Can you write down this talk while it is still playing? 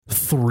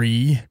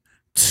3,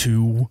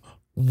 2,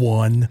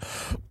 1.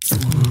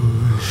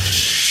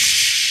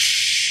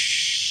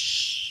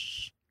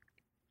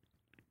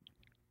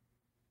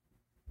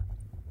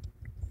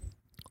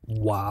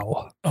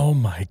 Wow. Oh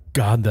my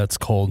God, that's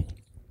cold.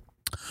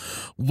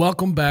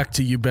 Welcome back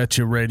to You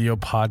Betcha Radio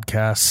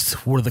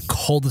Podcast. We're the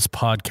coldest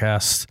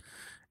podcast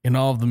in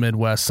all of the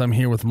Midwest. I'm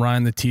here with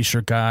Ryan, the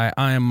T-shirt guy.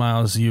 I am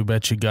Miles, the You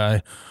Betcha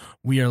guy.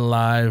 We are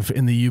live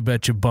in the You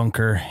Betcha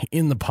bunker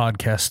in the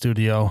podcast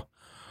studio.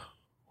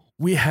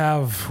 We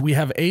have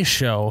a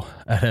show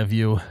ahead of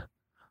you,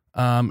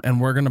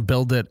 and we're going to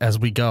build it as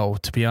we go,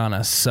 to be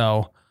honest.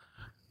 So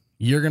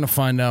you're going to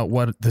find out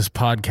what this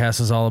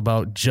podcast is all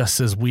about just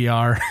as we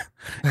are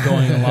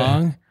going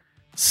along.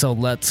 So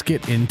let's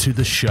get into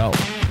the show.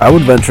 I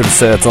would venture to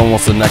say it's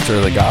almost the nectar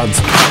of the gods.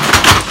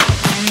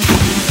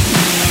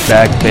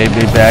 Back,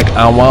 baby, back.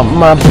 I want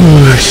my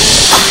push.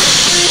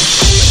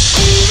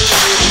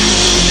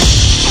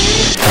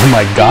 Oh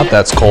my God,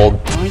 that's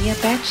cold. Oh, you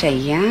betcha,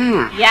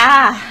 yeah.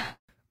 Yeah.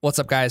 What's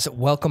up, guys?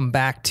 Welcome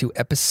back to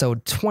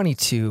episode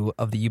 22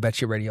 of the You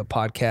Betcha Radio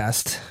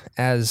podcast.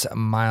 As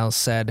Miles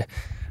said,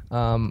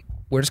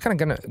 we're just kind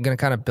of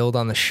gonna build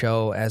on the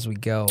show as we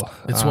go.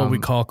 It's what we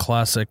call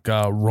classic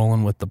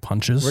rolling with the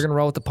punches. We're gonna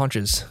roll with the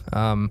punches.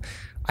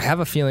 I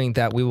have a feeling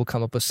that we will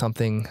come up with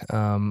something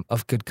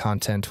of good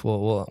content.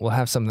 We'll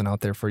have something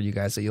out there for you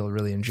guys that you'll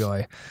really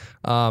enjoy.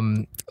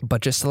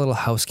 But just a little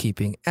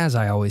housekeeping, as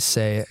I always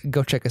say,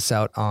 go check us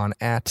out on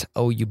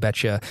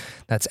 @OUBetcha.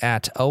 That's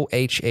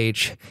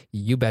 @OHH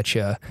You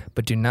Betcha.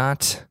 But do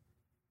not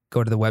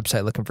go to the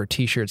website looking for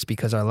t-shirts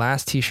because our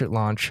last t-shirt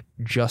launch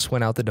just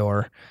went out the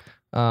door.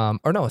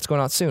 Or no, it's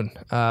going out soon.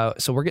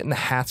 So we're getting the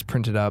hats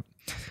printed up.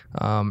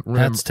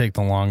 Hats take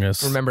the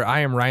longest. Remember,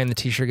 I am Ryan the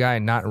t-shirt guy,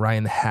 not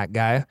Ryan the hat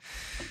guy.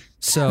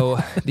 So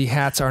the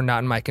hats are not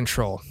in my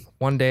control.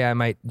 One day I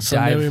might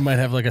Maybe we might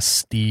have like a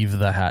Steve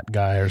the hat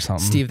guy or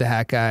something. Steve the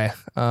hat guy.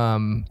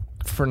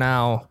 For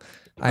now,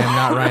 I am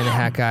not Ryan the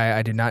hat guy.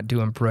 I do not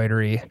do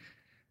embroidery.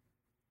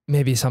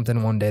 Maybe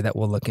something one day that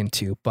we'll look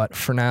into. But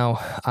for now,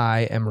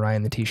 I am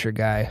Ryan the t-shirt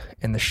guy,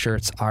 and the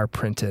shirts are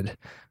printed.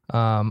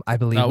 I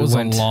believe that was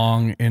a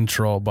long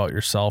intro about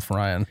yourself,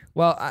 Ryan.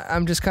 Well,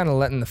 I'm just kind of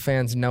letting the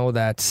fans know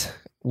that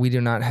we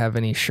do not have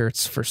any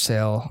shirts for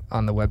sale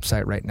on the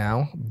website right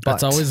now. But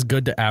it's always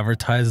good to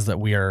advertise that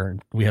we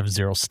have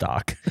zero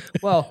stock.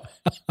 Well,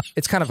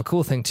 it's kind of a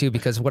cool thing too,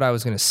 because what I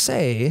was going to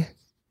say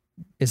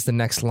is the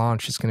next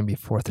launch is going to be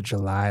 4th of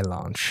July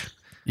launch.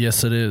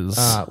 Yes, it is.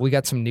 We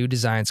got some new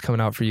designs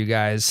coming out for you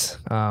guys.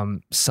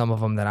 Some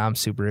of them that I'm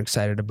super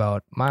excited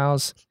about.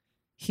 Miles,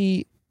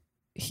 he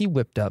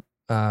whipped up.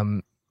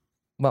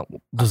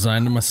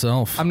 Designed it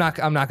myself. I'm not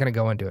going to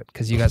go into it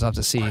because you guys will have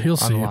to see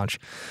the launch.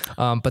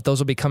 But those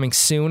will be coming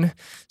soon,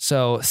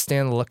 so stay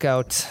on the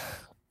lookout.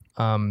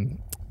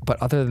 But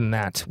other than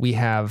that, we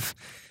have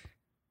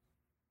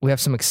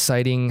some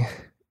exciting,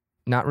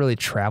 not really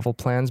travel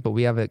plans, but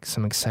we have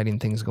some exciting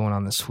things going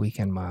on this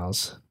weekend,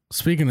 Miles.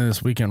 Speaking of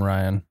this weekend,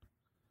 Ryan,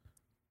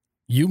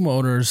 U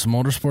Motors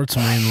Motorsports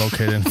Marine,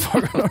 located in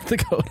Fargo, North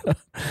Dakota,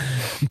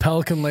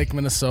 Pelican Lake,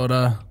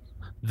 Minnesota.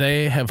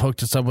 They have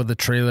hooked us up with a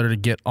trailer to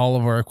get all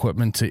of our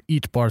equipment to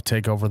each bar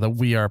takeover that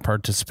we are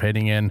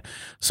participating in.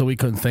 So we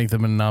couldn't thank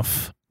them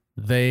enough.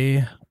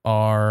 They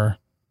are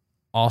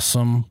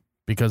awesome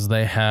because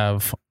they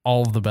have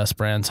all of the best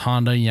brands: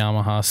 Honda,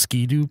 Yamaha,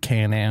 Ski-Doo,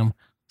 Can-Am,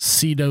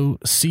 Sea-Doo,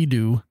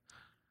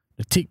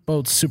 Natique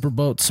Boats, Super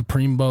Boats,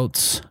 Supreme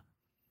Boats.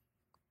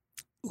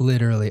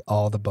 Literally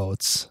all the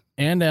boats.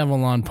 And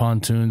Avalon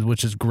Pontoons,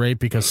 which is great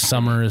because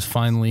summer is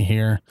finally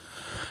here.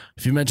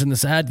 If you mention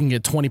this ad, you can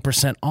get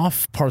 20%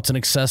 off parts and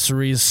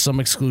accessories. Some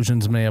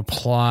exclusions may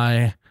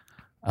apply.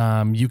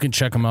 You can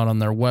check them out on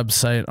their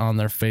website, on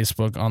their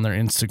Facebook, on their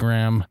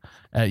Instagram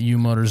at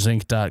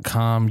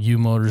umotorsinc.com,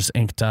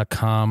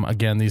 umotorsinc.com.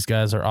 Again, these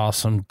guys are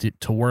awesome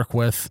to work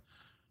with.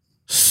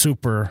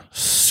 Super,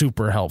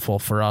 super helpful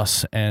for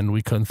us, and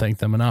we couldn't thank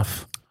them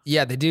enough.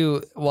 Yeah, they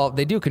do. Well,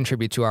 they do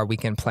contribute to our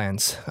weekend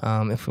plans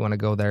if we want to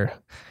go there.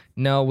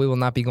 No, we will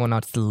not be going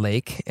out to the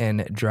lake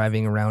and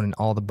driving around in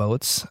all the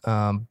boats,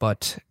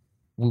 but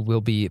we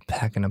will be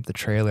packing up the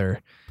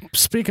trailer.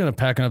 Speaking of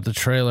packing up the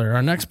trailer,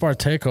 our next bar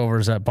takeover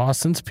is at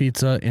Boston's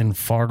Pizza in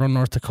Fargo,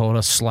 North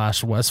Dakota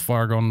 / West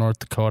Fargo, North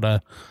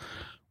Dakota.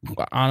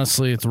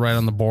 Honestly, it's right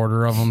on the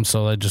border of them,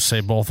 so I just say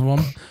both of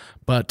them.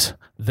 But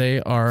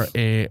they are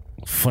a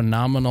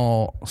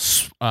phenomenal,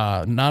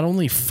 not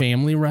only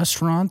family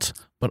restaurant,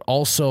 but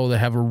also they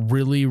have a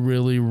really,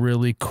 really,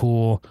 really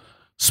cool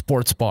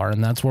sports bar,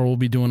 and that's where we'll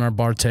be doing our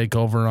bar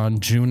takeover on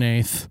June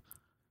 8th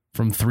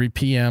from 3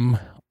 p.m.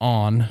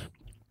 on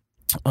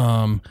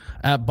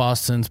at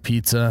Boston's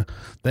Pizza.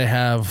 They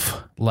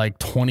have like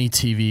 20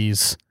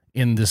 TVs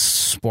in this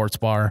sports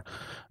bar.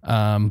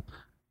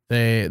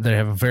 They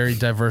have a very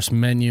diverse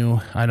menu.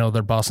 I know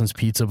they're Boston's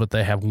Pizza, but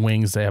they have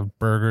wings, they have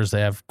burgers,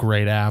 they have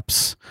great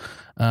apps,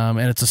 and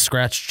it's a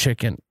scratch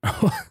chicken.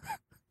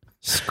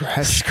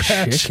 Scratch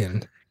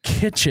chicken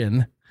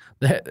kitchen.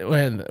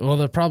 Well,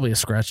 they're probably a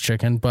scratch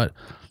chicken, but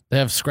They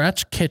have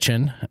Scratch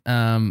Kitchen.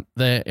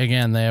 They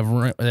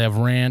have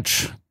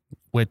Ranch,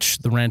 which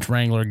the Ranch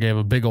Wrangler gave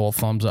a big old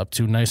thumbs up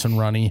to. Nice and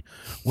runny.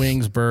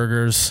 Wings,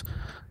 burgers.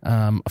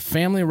 A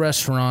family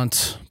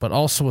restaurant, but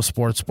also a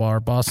sports bar.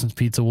 Boston's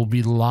Pizza will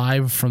be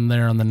live from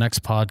there on the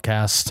next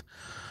podcast.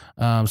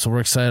 So we're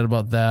excited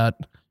about that.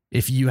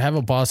 If you have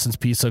a Boston's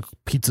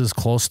Pizza's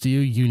close to you,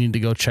 you need to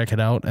go check it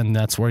out. And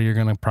that's where you're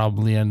going to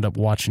probably end up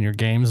watching your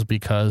games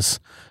because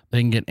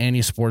they can get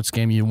any sports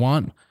game you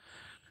want.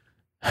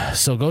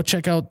 So go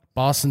check out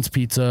Boston's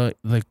Pizza,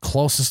 the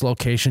closest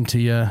location to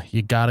you.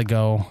 You got to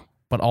go.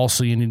 But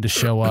also you need to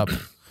show up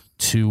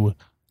to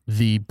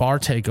the bar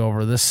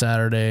takeover this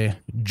Saturday,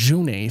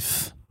 June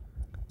 8th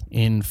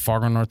in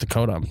Fargo, North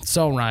Dakota.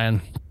 So,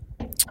 Ryan,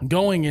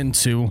 going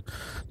into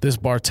this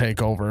bar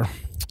takeover,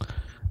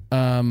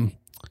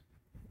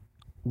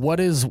 what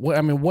are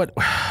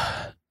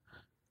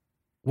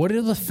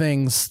the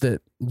things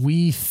that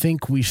we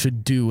think we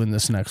should do in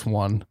this next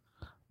one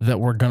that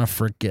we're going to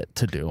forget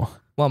to do?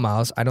 Well,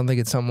 Miles, I don't think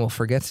it's something we'll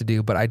forget to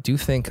do, but I do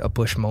think a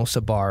Bush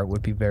Mosa bar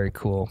would be very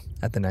cool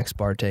at the next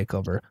bar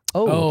takeover.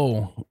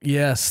 Oh,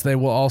 yes. They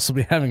will also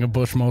be having a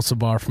Bush Mosa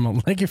bar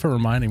thank you for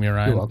reminding me,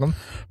 Ryan. You're welcome.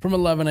 From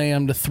 11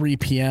 a.m. to 3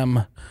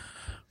 p.m.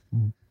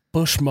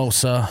 Bush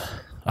Mosa,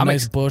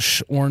 nice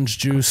Bush orange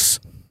juice,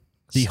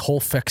 the whole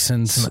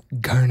fixins, some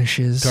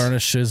garnishes,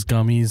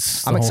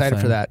 gummies. I'm excited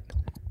for that.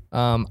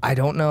 I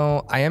don't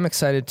know. I am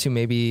excited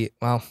to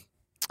how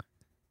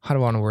do I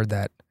want to word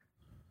that?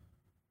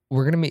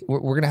 We're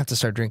gonna have to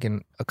start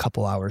drinking a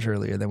couple hours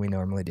earlier than we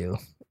normally do.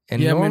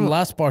 And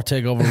last bar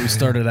takeover we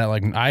started at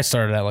I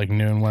started at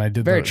noon when I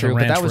did very the true,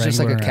 Ranch but that was just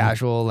like a Wrangler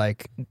casual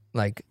like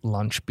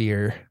lunch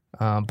beer.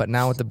 But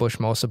now with the Bush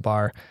Mosa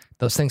bar,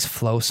 those things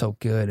flow so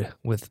good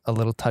with a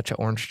little touch of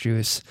orange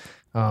juice,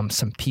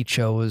 some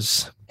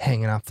peachos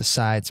hanging off the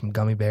side, some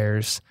gummy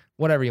bears,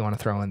 whatever you want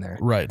to throw in there.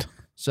 Right.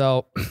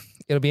 So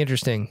it'll be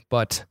interesting,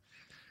 but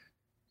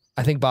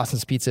I think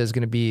Boston's Pizza is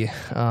going to be,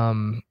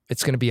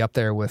 it's going to be up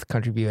there with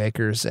Country View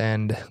Acres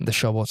and the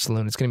Showboat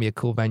Saloon. It's going to be a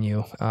cool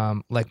venue.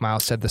 Like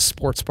Miles said, the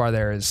sports bar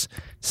there is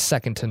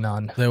second to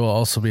none. They will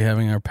also be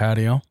having our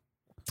patio.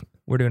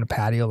 We're doing a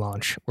patio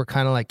launch. We're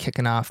kind of like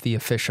kicking off the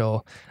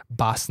official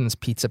Boston's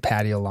Pizza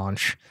patio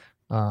launch,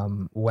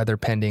 weather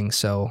pending.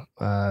 So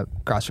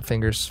cross your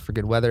fingers for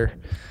good weather,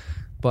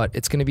 but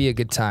it's going to be a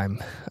good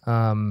time.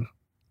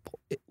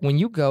 When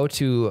you go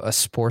to a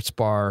sports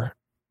bar,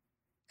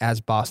 as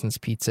Boston's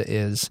Pizza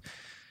is,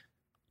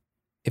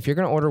 if you're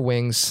going to order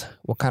wings,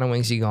 what kind of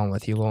wings are you going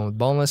with? You going with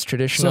boneless,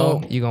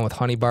 traditional? You going with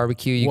honey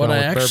barbecue? You what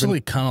going I with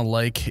actually kind of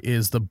like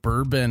is the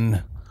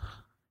bourbon.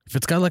 If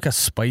it's got like a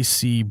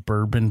spicy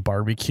bourbon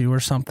barbecue or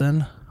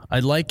something, I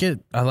like it.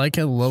 I like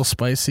it a little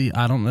spicy.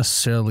 I don't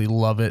necessarily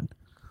love it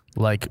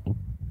like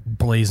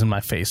blazing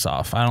my face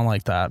off. I don't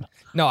like that.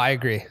 No, I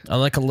agree. I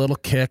like a little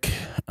kick.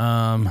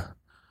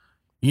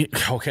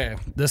 Okay,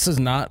 this is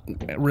not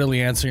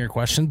really answering your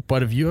question,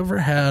 but have you ever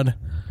had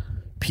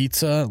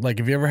pizza? Like,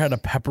 have you ever had a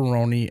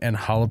pepperoni and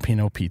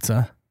jalapeno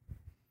pizza?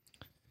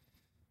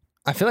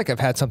 I feel like I've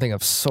had something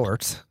of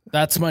sorts.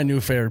 That's my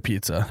new favorite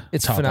pizza.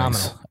 It's toppings.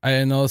 phenomenal.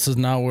 I know this is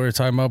not what we're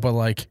talking about, but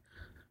like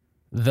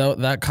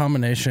that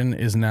combination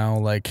is now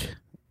like,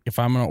 if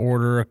I'm going to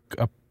order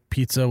a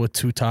pizza with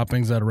two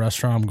toppings at a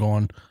restaurant, I'm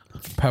going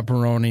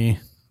pepperoni,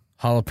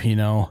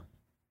 jalapeno.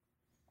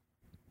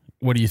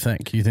 What do you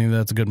think? You think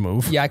that's a good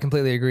move? Yeah, I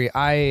completely agree.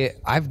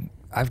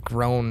 I've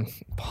grown,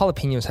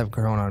 jalapenos have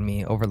grown on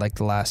me over like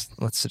the last,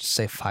 let's just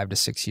say 5 to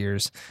 6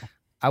 years.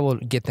 I will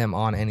get them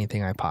on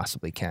anything I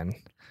possibly can.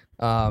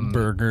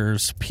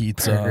 Burgers,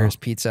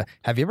 pizza.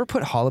 Have you ever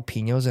put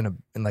jalapenos in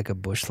like a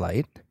Busch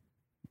Light?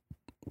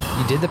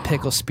 You did the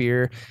pickle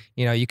spear.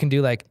 You know, you can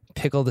do like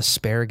pickled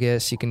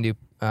asparagus. You can do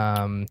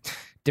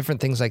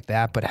different things like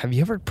that. But have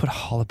you ever put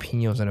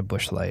jalapenos in a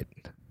Busch Light?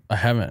 I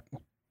haven't.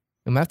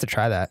 We might have to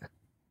try that.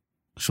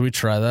 Should we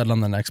try that on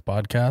the next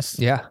podcast?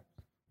 Yeah.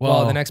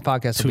 Well, the next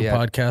podcast will be 2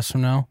 podcasts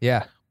from now.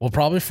 Yeah. We'll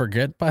probably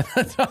forget by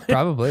that time.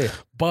 Probably.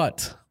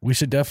 But we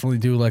should definitely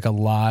do like a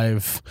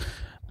live,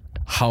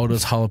 how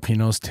does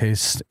jalapenos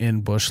taste in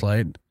Busch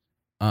Light?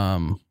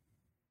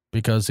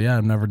 Because, yeah,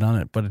 I've never done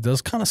it, but it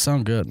does kind of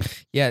sound good.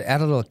 Yeah,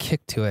 add a little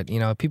kick to it. You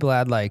know, people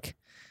add like,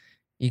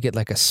 you get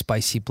like a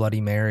spicy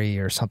Bloody Mary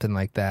or something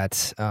like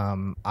that.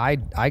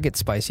 I get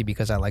spicy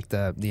because I like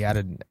the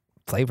added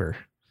flavor.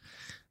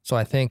 So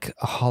I think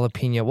a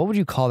jalapeno, what would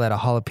you call that? A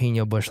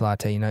jalapeno Busch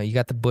Latte? You know, you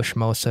got the Bush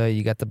Mosa,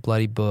 you got the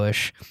Bloody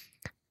Bush,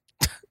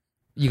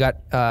 you got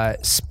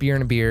Spear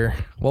and a Beer.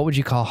 What would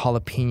you call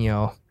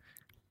jalapeno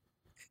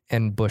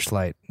and Busch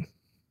Light?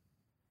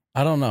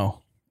 I don't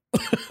know.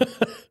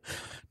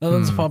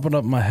 Nothing's popping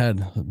up in my head.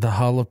 The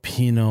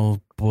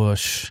jalapeno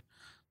Bush,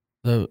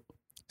 the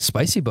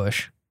Spicy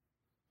Bush,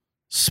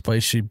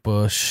 spicy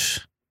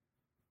Bush,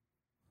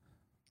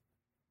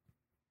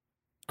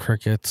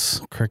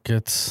 crickets.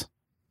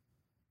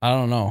 I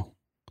don't know.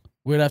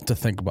 We'd have to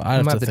think about.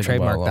 I'd have to think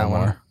about it a little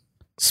more.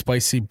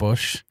 Spicy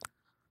Bush.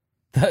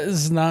 That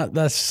is not.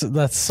 That's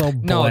so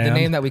bland. No, the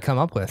name that we come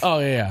up with. Oh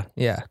yeah.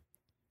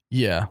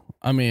 Yeah.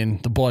 I mean,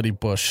 the bloody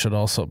bush should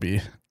also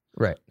be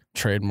Right.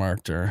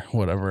 trademarked or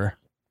whatever.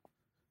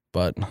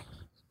 But,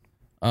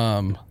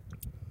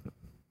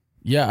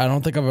 yeah, I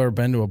don't think I've ever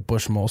been to a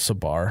Bush Mosa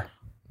bar.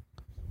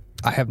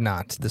 I have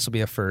not. This will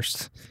be a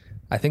first.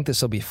 I think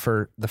this will be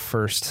the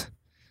first.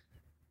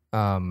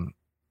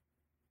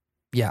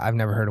 Yeah, I've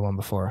never heard of one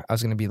before. I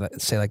was going to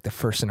say like the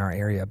first in our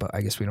area, but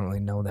I guess we don't really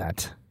know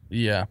that.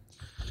 Yeah.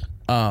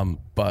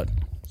 But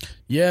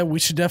yeah, we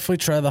should definitely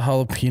try the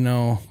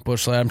jalapeno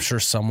Bush Light. I'm sure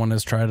someone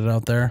has tried it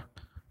out there.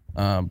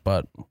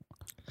 But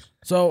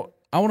so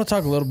I want to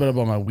talk a little bit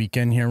about my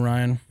weekend here,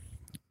 Ryan.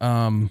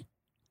 I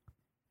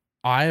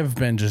have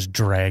been just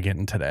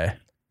dragging today.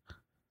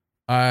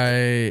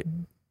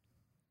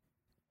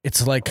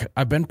 It's like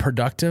I've been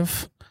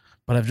productive,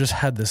 but I've just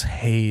had this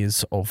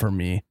haze over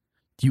me.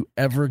 Do you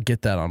ever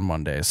get that on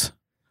Mondays?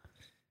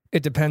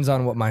 It depends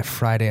on what my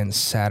Friday and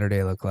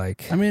Saturday look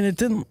like. I mean,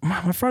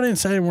 my Friday and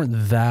Saturday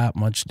weren't that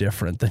much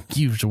different than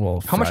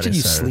usual. How much did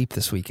you Saturday. sleep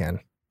this weekend?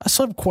 I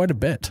slept quite a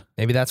bit.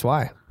 Maybe that's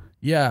why.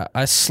 Yeah,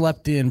 I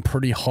slept in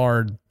pretty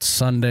hard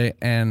Sunday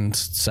and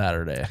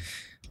Saturday.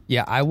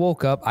 Yeah, I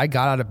woke up. I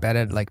got out of bed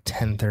at like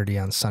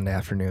 10:30 on Sunday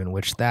afternoon,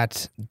 which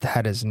that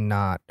is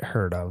not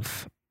heard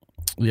of.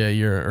 Yeah,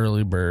 you're an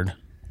early bird.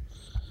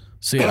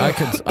 See, I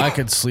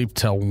could sleep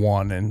till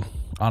 1 and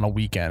on a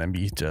weekend and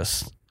be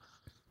just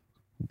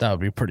that would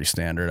be pretty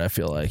standard, I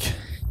feel like.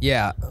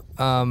 Yeah.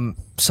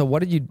 So what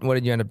did you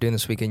end up doing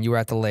this weekend? You were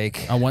at the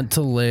lake. I went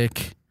to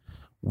lake.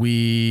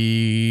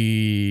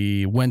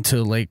 We went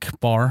to Lake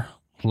Bar.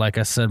 Like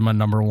I said, my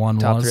number one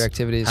Top 3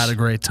 activities. Had a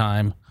great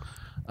time.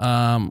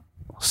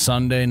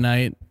 Sunday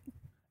night,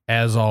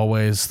 as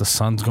always, the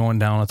sun's going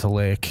down at the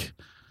lake.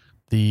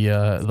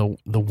 The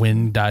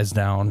wind dies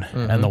down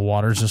and the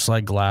water's just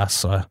like glass.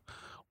 So I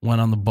went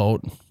on the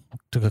boat,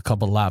 took a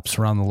couple laps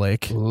around the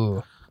lake.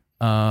 Ooh.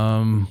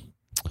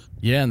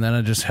 Yeah, and then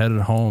I just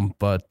headed home.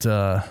 But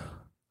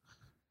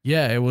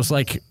yeah, it was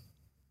like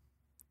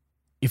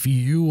if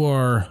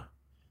you're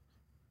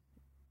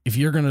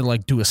gonna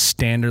like do a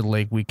standard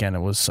lake weekend,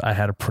 I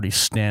had a pretty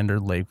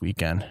standard lake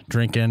weekend.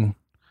 Drinking,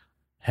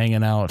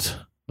 hanging out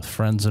with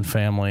friends and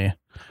family.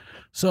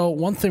 So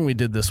one thing we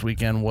did this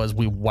weekend was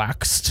we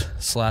waxed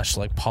 /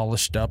 like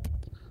polished up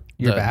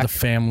Your back? the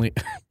family.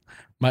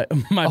 my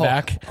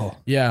back. Oh.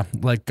 Yeah,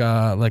 like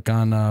on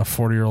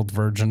 40-Year-Old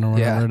Virgin or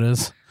whatever it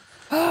is.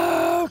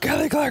 Oh,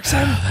 Kelly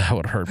Clarkson. That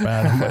would hurt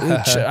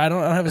bad. I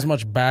don't have as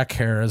much back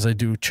hair as I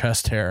do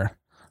chest hair.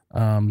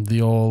 The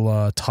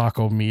old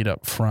taco meat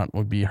up front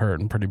would be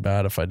hurting pretty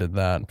bad if I did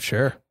that.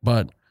 Sure.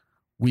 But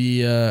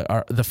we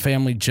the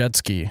family jet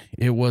ski.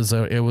 It was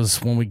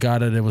when we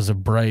got it. It was a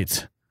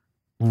bright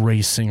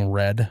racing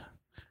red,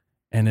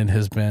 and it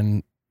has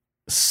been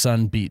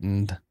sun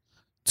beaten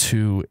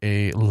to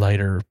a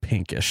lighter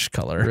pinkish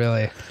color.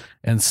 Really?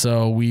 And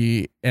so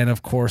and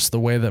of course the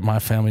way that my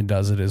family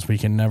does it is we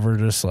can never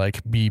just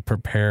like be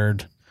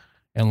prepared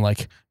and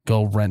like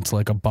go rent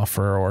like a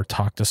buffer or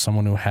talk to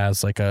someone who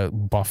has like a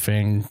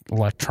buffing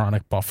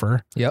electronic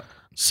buffer. Yep.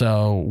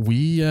 So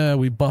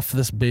we buff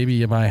this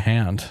baby by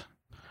hand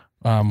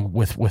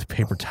with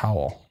paper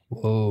towel.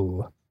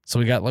 Whoa. So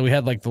we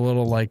had like the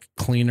little like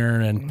cleaner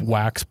and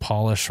wax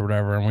polish or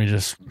whatever, and we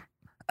just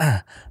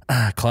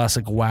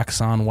classic wax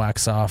on,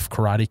 wax off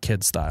Karate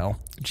Kid style.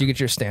 Did you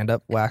get your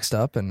stand-up waxed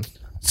up? And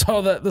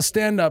So the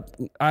stand-up,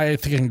 I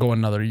think it can go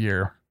another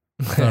year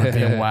without it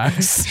being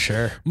waxed.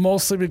 Sure.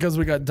 Mostly because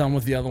we got done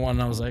with the other one,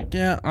 and I was like,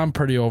 yeah, I'm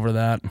pretty over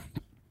that.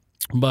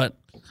 But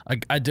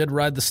I did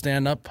ride the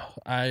stand-up.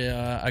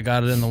 I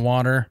got it in the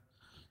water,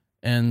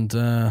 and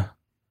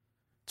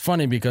it's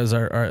funny because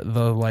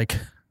the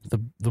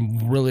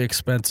really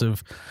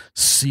expensive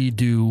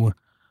Sea-Doo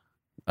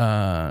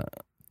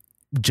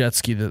jet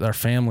ski that our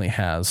family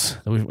has.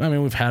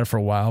 We've had it for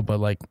a while, but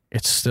like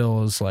it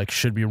still is like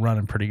should be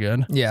running pretty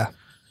good. Yeah.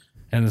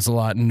 And it's a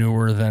lot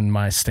newer than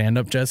my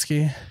stand-up jet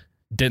ski.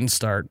 Didn't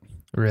start.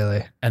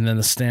 Really? And then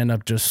the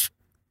stand-up just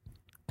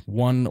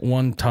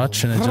one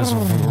touch and it just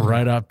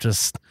right up,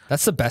 just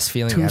That's the best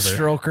feeling ever.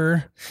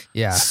 two-stroker.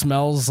 Yeah.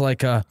 Smells like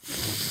the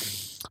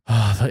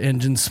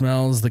engine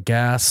smells, the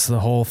gas, the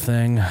whole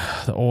thing,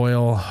 the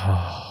oil.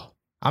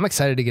 I'm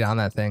excited to get on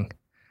that thing.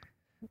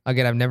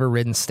 Again, I've never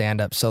ridden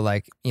stand-up, so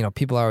like, you know,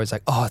 people are always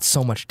like, oh, it's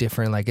so much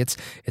different. Like it's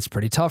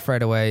pretty tough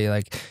right away.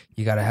 Like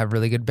you got to have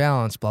really good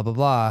balance, blah, blah,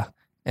 blah.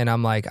 And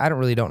I'm like, I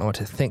don't know what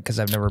to think because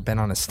I've never been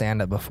on a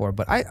stand-up before,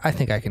 but I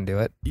think I can do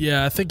it.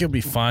 Yeah, I think you'll be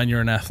fine.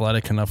 You're an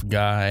athletic enough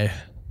guy.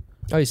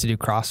 I used to do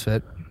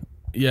CrossFit.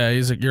 Yeah,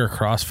 you're a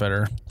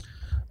CrossFitter.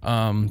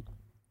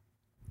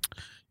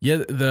 Yeah,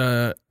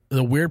 the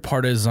weird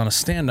part is on a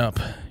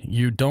stand-up,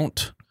 you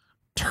don't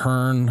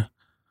turn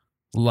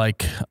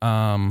like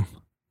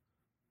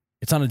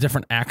it's on a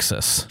different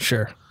axis.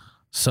 Sure.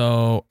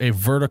 So a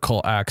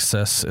vertical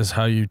axis is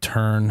how you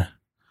turn.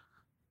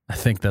 I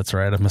think that's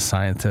right. I'm a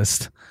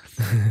scientist.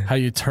 How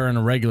you turn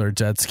a regular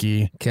jet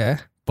ski. Okay.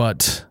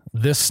 But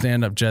this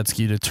stand-up jet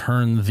ski, to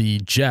turn the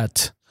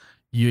jet,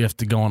 you have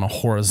to go on a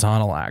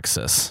horizontal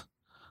axis.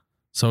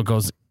 So it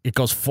goes it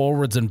goes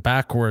forwards and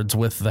backwards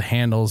with the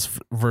handles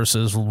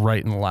versus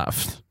right and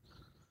left.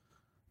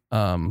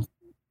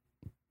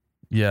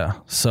 Yeah,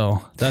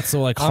 so that's the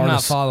like I'm not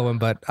hardest. following,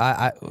 but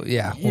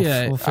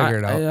we'll figure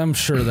it out. I'm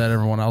sure that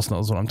everyone else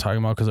knows what I'm talking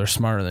about because they're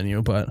smarter than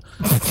you. But,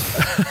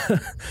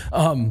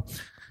 I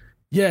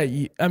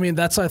mean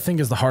that's I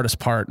think is the hardest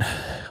part.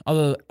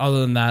 Other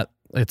than that,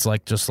 it's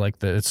like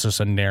it's just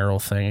a narrow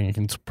thing.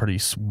 It's pretty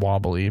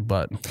wobbly.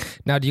 But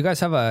Now, do you guys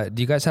have a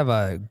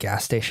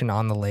gas station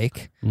on the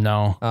lake?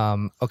 no,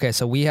 Okay,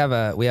 so we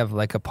have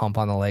like a pump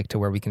on the lake to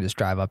where we can just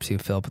drive up to,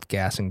 fill up with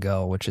gas, and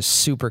go, which is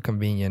super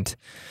convenient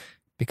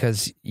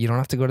because you don't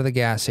have to go to the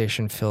gas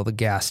station, fill the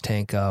gas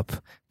tank up,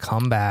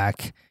 come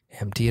back,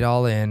 empty it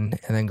all in,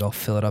 and then go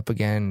fill it up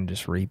again and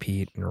just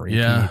repeat and repeat.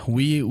 yeah,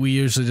 we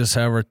usually just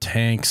have our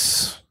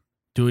tanks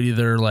do it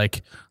either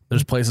like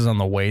there's places on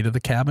the way to the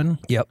cabin.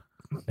 Yep.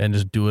 And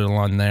just do it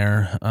along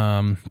there.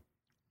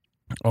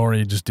 Or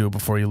you just do it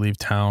before you leave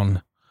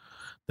town.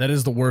 That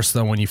is the worst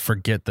though when you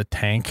forget the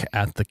tank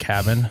at the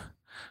cabin.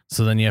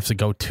 So then you have to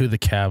go to the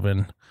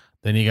cabin.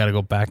 Then you got to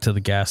go back to the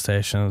gas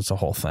station. It's a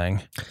whole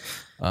thing.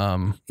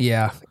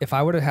 Yeah. If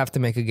I would have to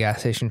make a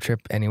gas station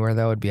trip anywhere,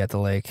 though, it'd be at the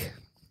lake.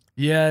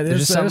 Yeah, There's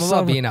just something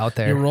about being out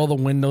there. You roll the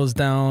windows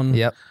down.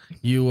 Yep.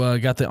 You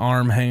got the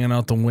arm hanging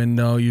out the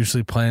window,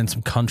 usually playing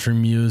some country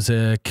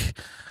music.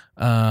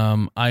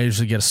 I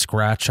usually get a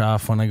scratch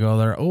off when I go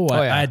there.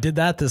 Yeah. I did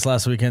that this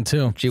last weekend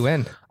too. Did you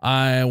win?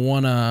 I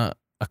won a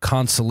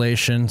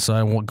consolation, so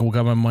I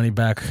got my money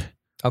back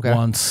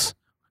once.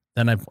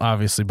 Then I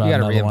obviously bought You got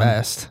to another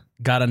reinvest. one.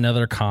 Got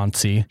another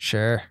consi.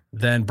 Sure.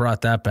 Then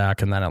brought that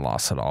back, and then I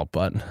lost it all.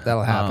 But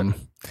That'll happen.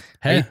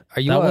 hey,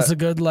 Are you that was a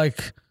good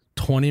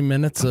 20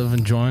 minutes of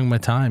enjoying my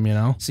time.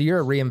 So you're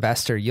a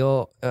reinvestor.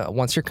 You'll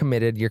once you're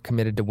committed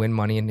to win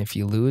money, and if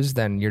you lose,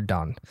 then you're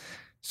done.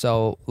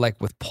 So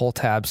like with pull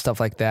tabs, stuff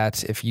like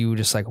that, if you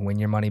just win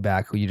your money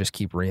back, will you just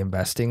keep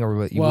reinvesting, or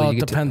will you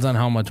it depends on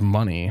how much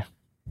money.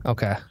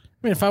 Okay. I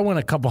mean, if I win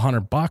a couple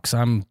 $100,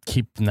 I'm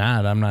keeping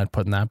that. I'm not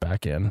putting that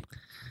back in.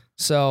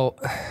 So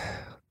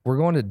we're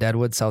going to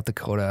Deadwood, South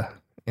Dakota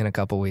in a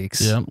couple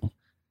weeks. Yep.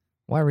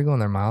 Why are we going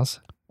there, Miles?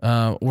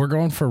 We're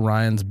going for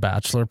Ryan's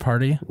bachelor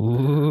party.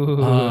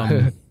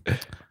 Ooh.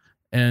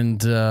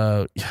 And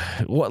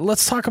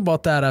let's talk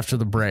about that after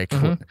the break.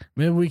 Mm-hmm.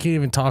 Maybe we can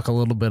even talk a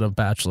little bit of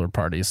bachelor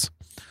parties.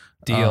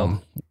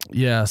 Deal.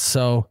 Yeah.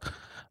 So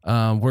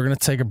we're gonna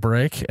take a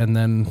break, and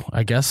then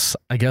I guess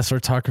we're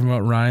talking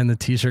about Ryan, the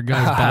t-shirt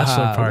guy's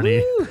bachelor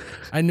party. Woo!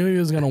 I knew he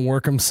was gonna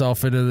work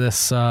himself into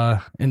this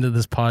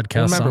podcast.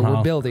 Remember, somehow.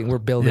 we're building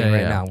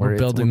right now. We're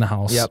building the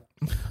house. Yep.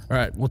 All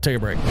right, we'll take a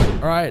break.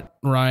 All right,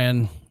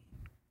 Ryan.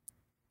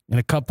 In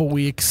a couple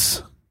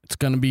weeks, it's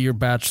gonna be your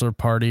bachelor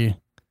party.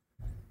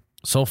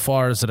 So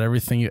far, is it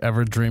everything you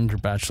ever dreamed your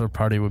bachelor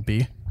party would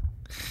be?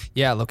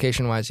 Yeah,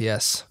 location wise,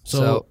 yes.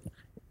 So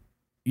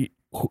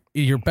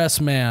your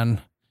best man,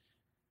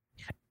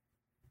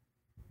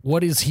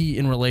 what is he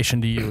in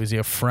relation to you? Is he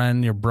a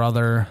friend, your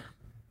brother?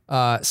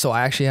 So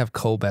I actually have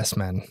co-best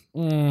men.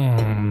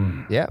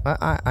 Mm. Yeah,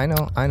 I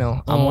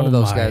know. I'm one of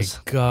those guys.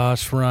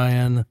 Gosh,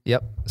 Ryan.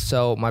 Yep.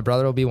 So my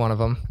brother will be one of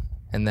them,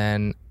 and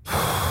then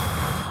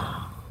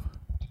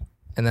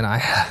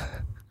I.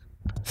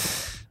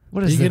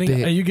 What is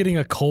Are you getting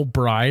a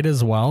co-bride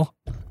as well?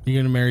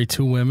 You're gonna marry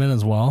two women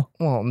as well?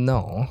 Well,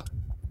 no.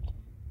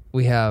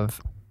 We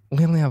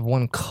only have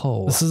one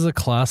co. This is a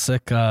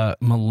classic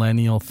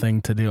millennial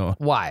thing to do.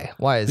 Why?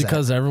 Why is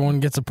because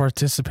everyone gets a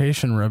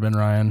participation ribbon,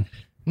 Ryan. that?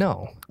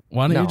 No.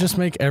 Why don't No. you just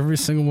make every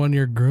single one of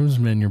your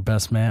groomsmen your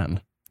best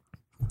man?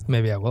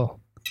 Maybe I will.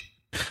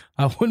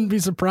 I wouldn't be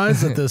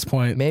surprised at this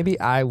point. Maybe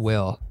I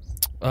will.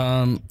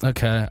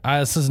 Okay.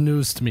 This is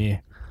news to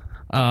me.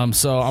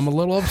 So I'm a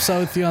little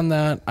upset with you on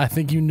that. I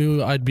think you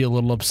knew I'd be a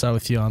little upset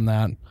with you on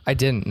that. I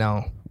didn't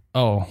know.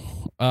 Oh,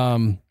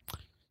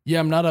 yeah,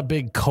 I'm not a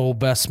big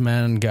co-best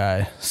man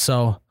guy.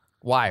 So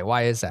Why?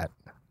 Why is that?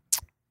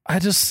 I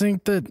just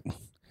think that,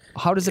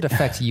 How does it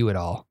affect you at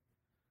all?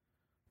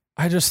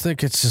 I just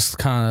think it's just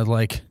kind of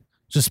like,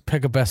 just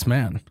pick a best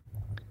man.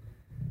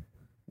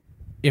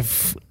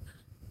 If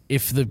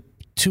the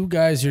two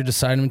guys you're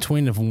deciding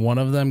between, if one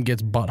of them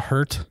gets butt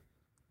hurt,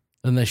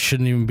 then they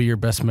shouldn't even be your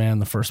best man in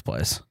the first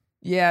place.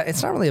 Yeah,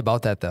 it's not really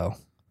about that though.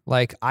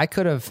 Like I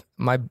could have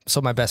my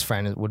best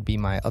friend would be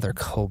my other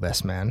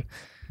co-best man.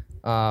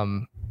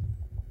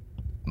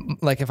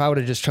 Like if I would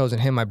have just chosen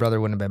him, my brother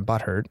wouldn't have been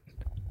butthurt.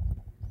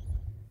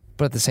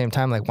 But at the same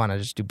time, why not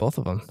just do both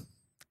of them?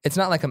 It's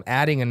not like I'm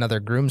adding another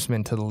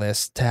groomsman to the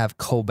list to have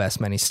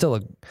co-best men. It's still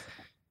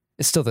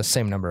the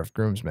same number of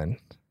groomsmen.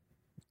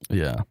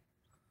 Yeah.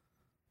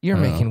 You're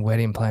making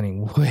wedding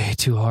planning way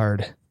too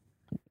hard.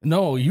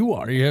 No, you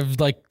are. You have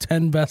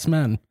 10 best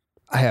men.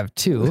 I have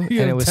two, and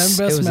have it was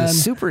 10 best a men.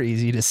 super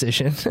easy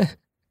decision.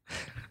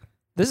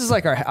 This is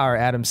like our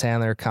Adam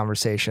Sandler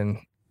conversation.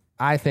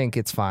 I think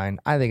it's fine.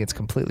 I think it's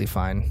completely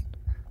fine,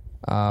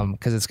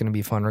 because it's going to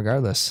be fun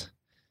regardless.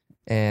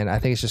 And I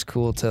think it's just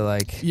cool to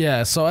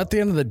Yeah, so at the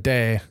end of the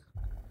day,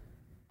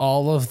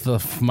 all of the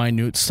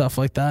minute stuff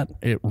like that,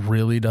 it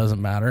really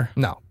doesn't matter.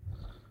 No.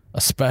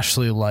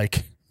 especially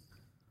like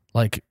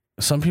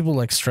some people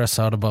like stress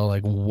out about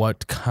like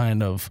what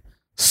kind of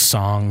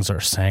songs are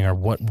sang or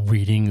what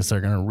readings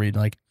they're going to read.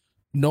 Like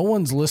no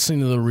one's listening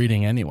to the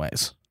reading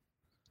anyways.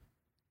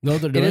 No,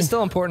 they're doing. It is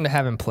still important to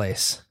have in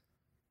place,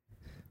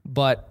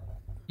 but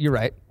you're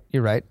right.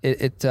 You're right.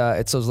 It's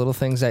those little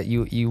things that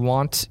you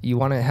want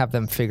to have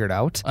them figured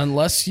out.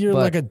 Unless you're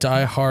like a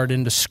diehard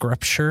into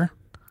scripture,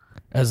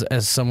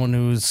 as someone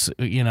who's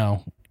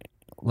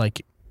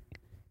like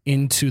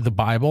into the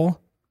Bible.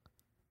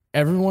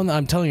 Everyone,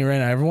 I'm telling you right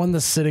now, everyone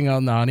that's sitting out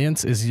in the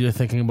audience is either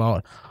thinking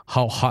about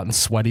how hot and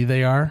sweaty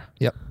they are.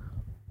 Yep.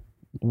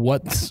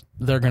 What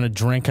they're gonna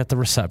drink at the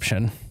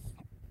reception,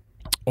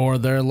 or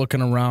they're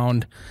looking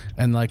around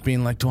and like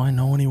being like, "Do I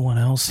know anyone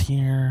else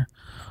here?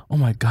 Oh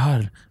my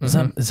God, is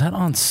that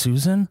Aunt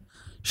Susan?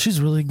 She's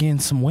really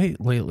gained some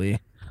weight lately."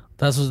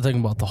 That's what they're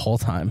thinking about the whole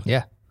time.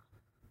 Yeah.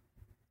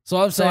 So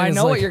I'm saying, I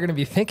know like, what you're going to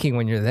be thinking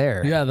when you're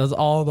there. Yeah, there's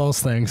all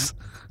those things.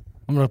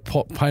 I'm going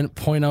to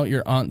point out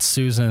your Aunt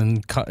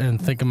Susan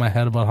and think in my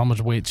head about how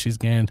much weight she's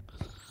gained.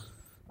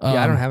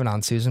 Yeah, I don't have an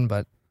Aunt Susan,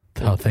 but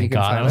oh, thank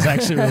God! I was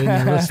actually really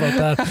nervous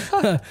about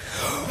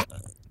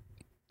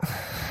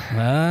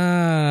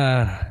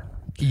that.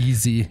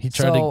 Easy. He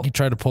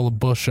tried to pull a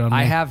bush on me.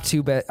 I have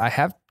I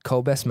have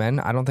co-best men.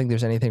 I don't think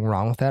there's anything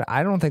wrong with that.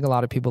 I don't think a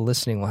lot of people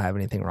listening will have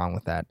anything wrong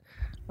with that.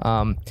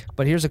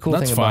 But here's the cool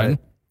thing about it.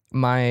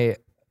 My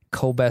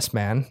co-best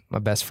man, my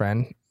best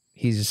friend,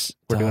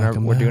 we're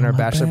doing our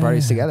bachelor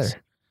parties together.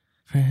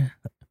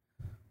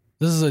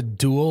 This is a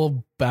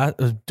dual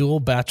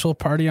bachelor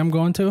party I'm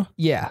going to?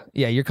 Yeah,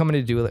 you're coming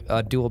to do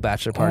a dual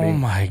bachelor party. Oh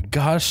my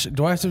gosh.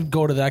 Do I have to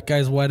go to that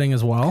guy's wedding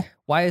as well?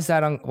 Why is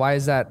that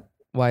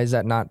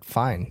not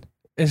fine?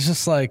 It's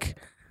just like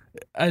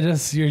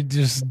you're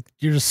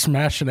just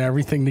smashing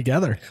everything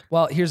together.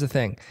 Well, here's the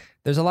thing.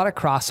 There's a lot of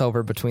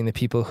crossover between the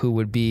people who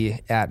would be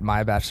at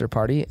my bachelor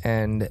party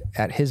and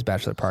at his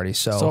bachelor party.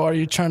 So are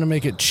you trying to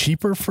make it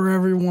cheaper for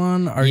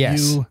everyone?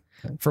 Yes.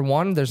 For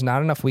one, there's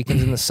not enough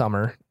weekends in the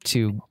summer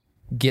to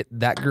get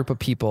that group of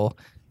people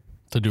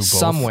to do both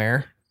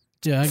somewhere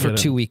for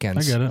 2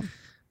 weekends. I get it.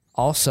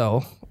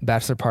 Also,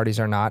 bachelor parties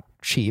are not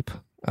cheap.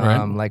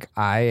 Right. Like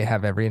I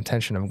have every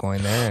intention of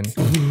going there and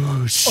oh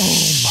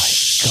my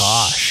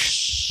gosh.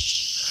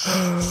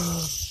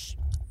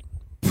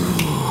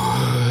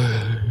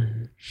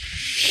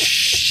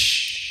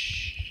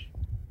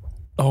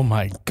 Oh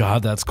my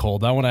God, that's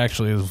cold. That one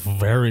actually is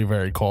very,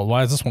 very cold.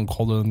 Why is this one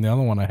colder than the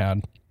other one I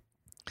had?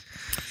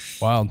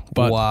 Wow.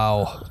 But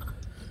wow.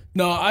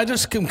 No, I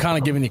just am kind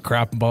of giving you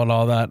crap about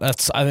all that.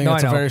 I think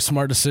that's a very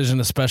smart decision,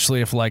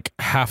 especially if like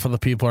half of the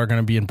people are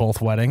going to be in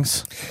both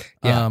weddings.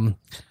 Yeah.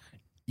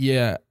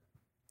 Yeah.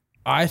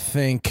 I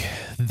think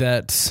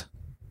that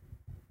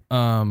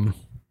I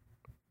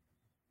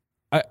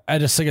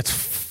just think it's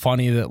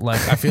funny that like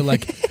I feel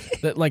like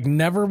that like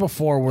never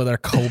before were there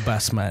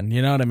co-best men.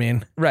 You know what I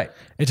mean? Right.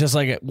 It's just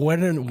like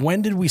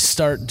when did we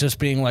start just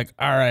being like,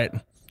 all right,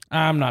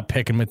 I'm not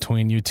picking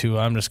between you two.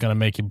 I'm just gonna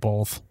make you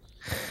both.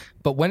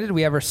 But when did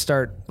we ever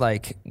start?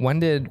 Like, when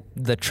did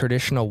the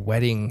traditional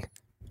wedding?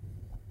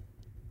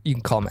 You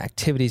can call them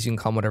activities. You can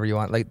call them whatever you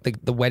want. Like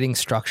the wedding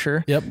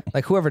structure. Yep.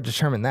 Like whoever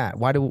determined that.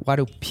 Why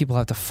do people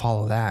have to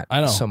follow that?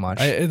 I know so much.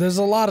 There's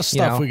a lot of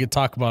stuff we could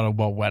talk about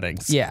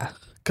weddings. Yeah.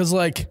 Because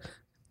like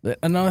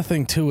another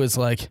thing too is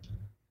like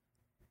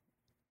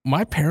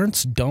my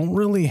parents don't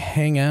really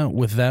hang out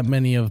with that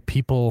many of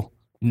people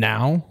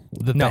now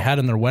that they had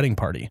in their wedding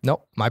party.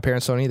 Nope. My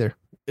parents don't either.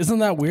 Isn't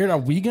that weird? Are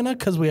we gonna?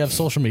 Because we have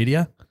social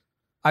media.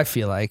 I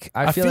feel like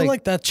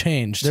that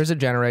changed. There's a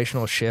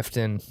generational shift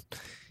in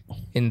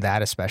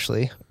that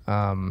especially.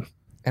 And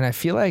I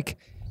feel like,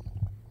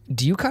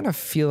 do you kind of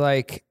feel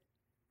like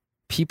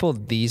people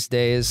these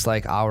days,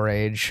 like our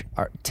age,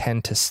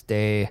 tend to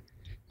stay?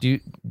 Do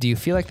you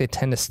feel like they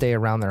tend to stay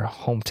around their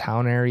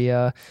hometown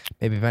area,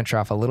 maybe venture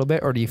off a little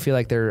bit, or do you feel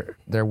like they're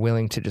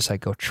willing to just like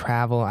go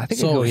travel? I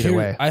think it go either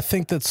way. I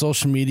think that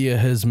social media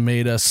has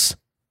made us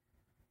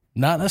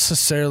not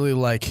necessarily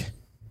like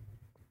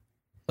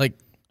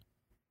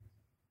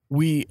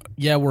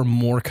we're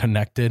more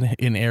connected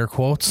in air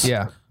quotes.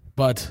 Yeah.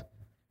 But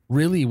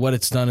really what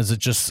it's done is it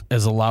just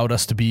has allowed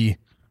us to be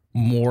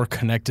more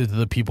connected to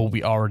the people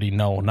we already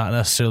know, not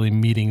necessarily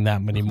meeting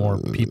that many more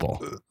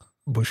people.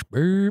 Bush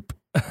burp.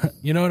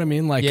 You know what I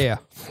mean? Like, yeah.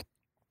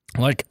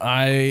 Like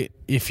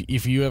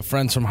if you have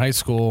friends from high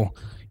school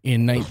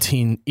in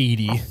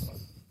 1980,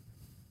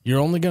 you're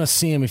only going to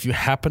see them if you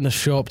happen to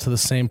show up to the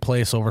same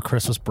place over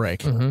Christmas break.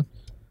 Mm-hmm.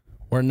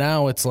 Where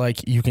now it's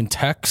like you can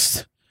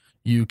text,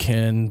 you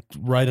can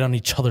write on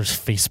each other's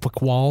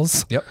Facebook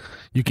walls. Yep.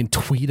 You can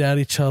tweet at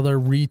each other,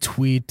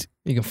 retweet.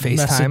 You can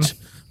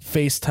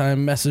FaceTime.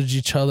 Message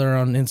each other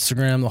on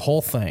Instagram, the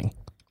whole thing.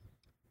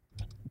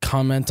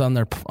 Comment on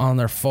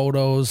their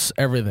photos,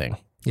 everything.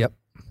 Yep.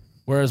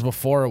 Whereas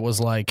before it was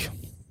like,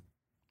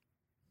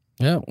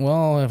 yeah,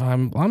 well,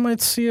 I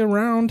might see you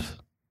around,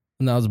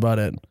 and that was about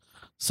it.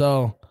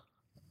 So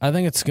I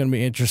think it's going to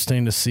be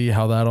interesting to see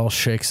how that all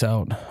shakes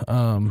out.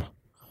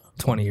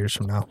 20 years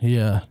from now.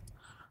 Yeah.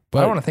 But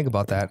I don't want to think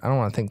about that. I don't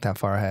want to think that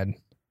far ahead.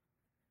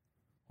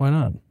 Why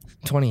not?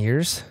 20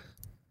 years?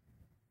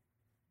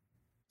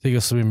 Think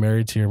you'll still be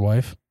married to your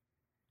wife?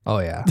 Oh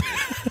yeah.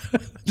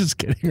 Just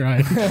kidding,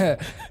 Ryan.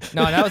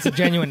 No, that was a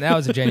genuine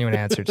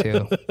answer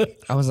too.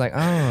 I was like,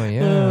 oh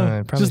yeah.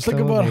 I'd probably Just think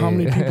still about be. how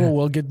many people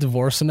will get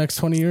divorced in the next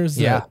 20 years.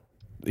 Yeah. that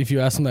If you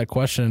ask them that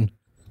question,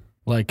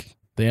 like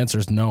the answer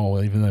is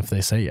no, even if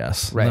they say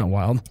yes. Right. Isn't that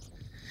wild?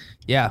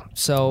 Yeah,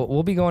 so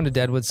we'll be going to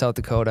Deadwood, South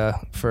Dakota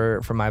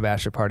for my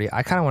bachelor party.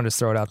 I kind of wanted to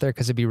throw it out there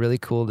because it'd be really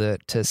cool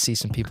to see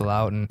some people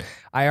out. And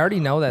I already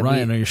know that.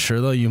 Ryan, are you sure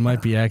though? You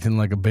might be acting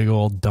like a big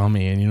old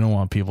dummy, and you don't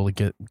want people to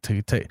get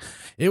to take.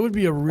 It would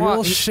be a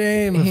real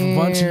shame if a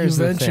bunch of here's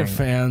the Juventus thing.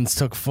 fans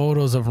took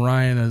photos of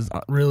Ryan as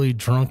really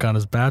drunk on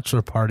his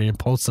bachelor party and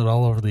posted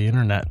all over the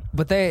internet.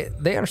 But they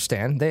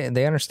understand.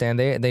 They understand.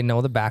 They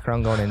know the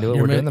background going into it.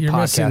 We're doing the You're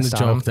missing podcast the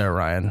on them. joke there,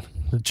 Ryan.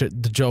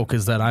 The joke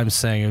is that I'm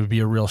saying it would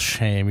be a real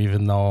shame,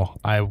 even though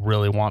I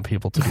really want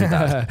people to do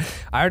that.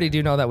 I already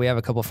do know that we have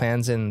a couple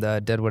fans in the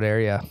Deadwood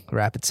area,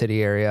 Rapid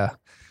City area.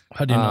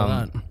 How do you know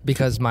that?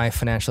 Because my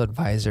financial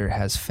advisor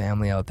has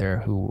family out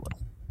there who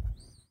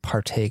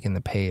partake in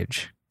the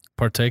page.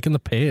 Partake in the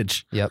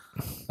page. Yep.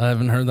 I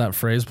haven't heard that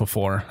phrase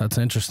before. That's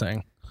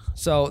interesting.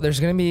 So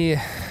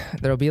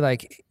there'll be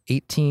like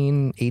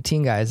 18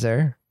 guys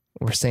there.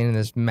 We're staying in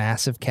this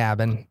massive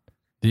cabin.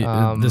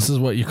 This is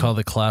what you call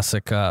the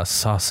classic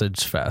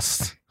sausage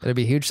fest. It'll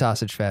be a huge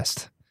sausage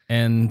fest.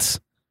 And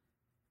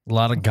a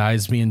lot of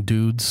guys being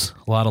dudes,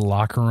 a lot of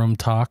locker room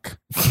talk,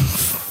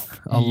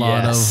 a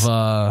lot of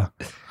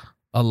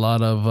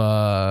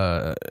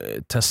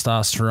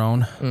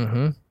testosterone.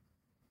 Mm-hmm.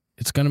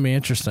 It's going to be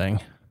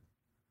interesting.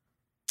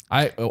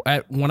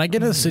 When I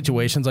get into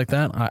situations like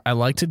that, I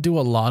like to do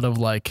a lot of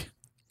like,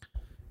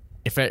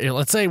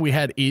 let's say we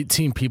had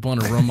 18 people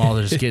in a room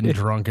all just getting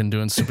drunk and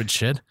doing stupid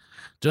shit,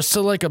 just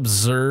to like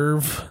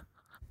observe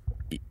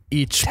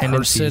each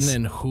Tendencies. person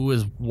and who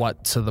is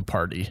what to the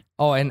party.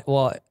 Oh, and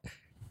well,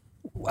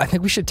 I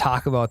think we should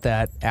talk about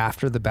that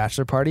after the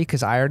bachelor party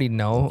because I already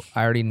know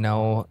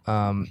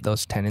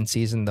those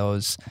tendencies and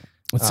those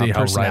Let's see how right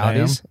I am.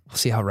 personalities. We'll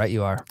see how right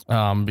you are.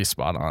 Be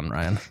spot on,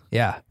 Ryan.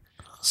 Yeah.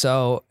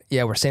 So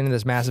yeah, we're staying in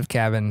this massive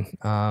cabin.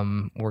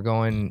 We're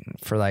going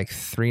for like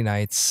 3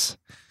 nights.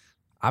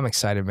 I'm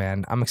excited,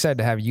 man. I'm excited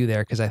to have you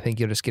there because I think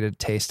you'll just get a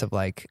taste of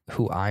like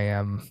who I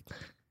am,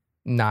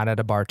 not at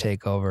a bar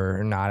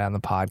takeover, not on the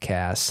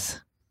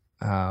podcast.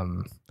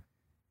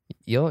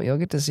 You'll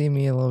get to see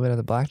me a little bit at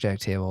the blackjack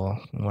table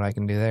and what I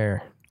can do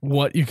there.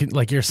 What you can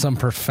like? You're some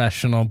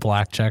professional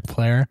blackjack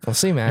player. We'll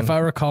see, man. If I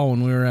recall,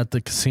 when we were at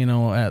the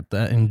casino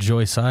in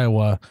Joyce,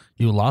 Iowa,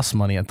 you lost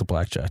money at the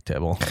blackjack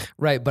table.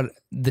 Right, but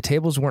the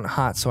tables weren't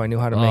hot, so I knew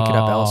how to make it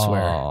up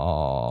elsewhere.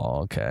 Oh,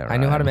 okay. I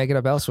knew how to make it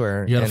up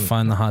elsewhere. You got to and-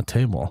 find the hot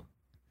table.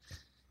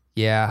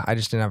 Yeah, I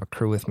just didn't have a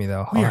crew with me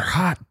though. We're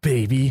hot,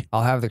 baby.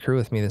 I'll have the crew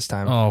with me this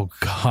time. Oh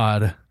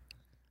God,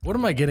 what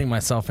am I getting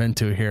myself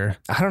into here?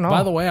 I don't know.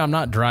 By the way, I'm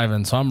not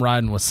driving, so I'm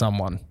riding with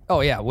someone.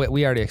 Oh yeah,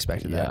 we already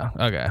expected that.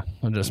 Yeah. Okay.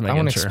 I'm just I making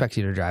won't sure. expect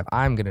you to drive.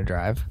 I'm gonna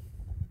drive,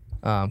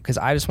 because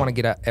I just want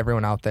to get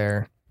everyone out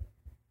there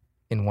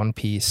in one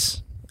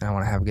piece, and I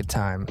want to have a good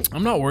time.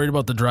 I'm not worried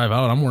about the drive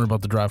out. I'm worried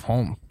about the drive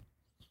home.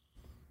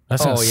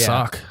 That's gonna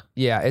suck.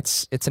 Yeah,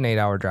 it's an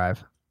 8-hour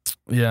drive.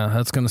 Yeah,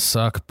 that's gonna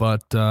suck.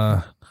 But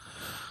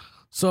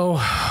so,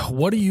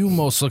 what are you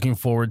most looking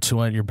forward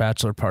to at your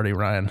bachelor party,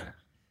 Ryan?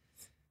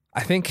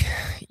 I think,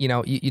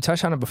 you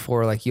touched on it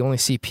before, like you only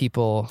see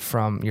people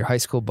from your high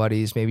school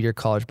buddies, maybe your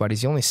college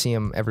buddies. You only see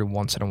them every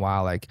once in a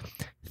while, like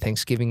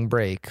Thanksgiving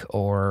break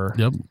or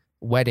Yep.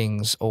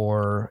 weddings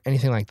or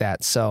anything like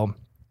that. So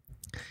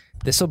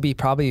this will be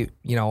probably,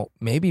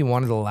 maybe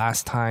one of the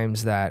last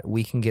times that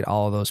we can get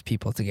all of those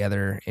people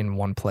together in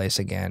one place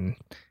again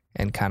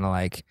and kind of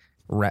like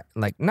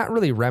not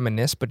really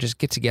reminisce, but just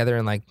get together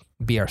and like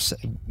be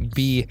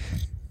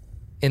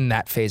in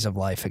that phase of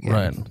life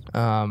again.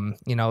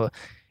 Right.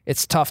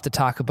 It's tough to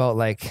talk about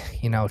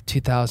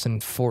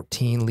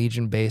 2014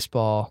 Legion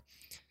baseball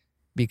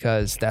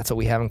because that's what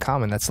we have in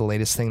common. That's the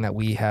latest thing that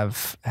we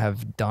have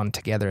done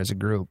together as a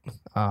group.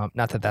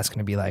 Not that that's going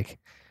to be like,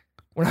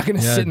 we're not going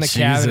to sit in the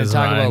cabin and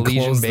talk about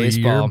Legion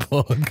baseball.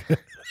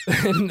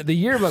 The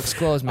yearbook's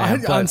closed,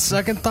 man. On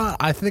second thought,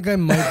 I think I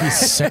might be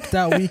sick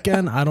that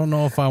weekend. I don't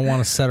know if I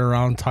want to sit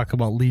around and talk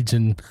about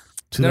Legion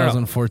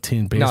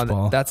 2014 baseball.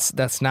 No,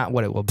 that's not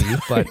what it will be.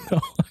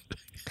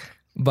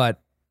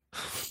 But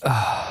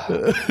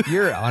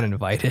you're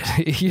uninvited.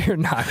 You're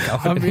not going.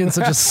 I'm being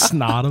such a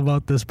snot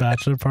about this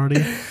bachelor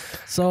party.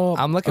 So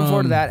I'm looking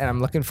forward to that, and I'm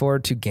looking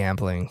forward to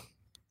gambling.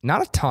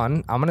 Not a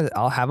ton.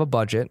 I'll have a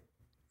budget.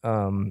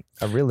 A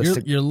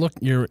realistic.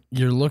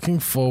 You're looking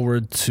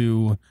forward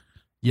to.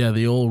 Yeah,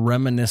 the old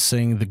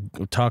reminiscing,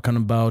 talking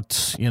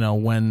about,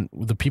 when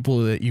the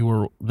people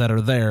that are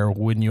there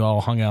when you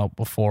all hung out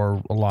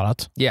before a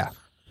lot. Yeah.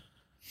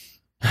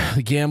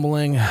 The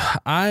gambling.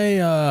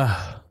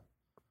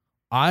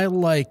 I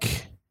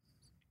like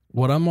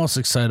what I'm most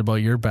excited about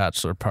your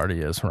bachelor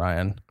party is,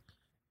 Ryan,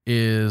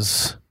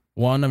 is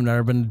one, I've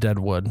never been to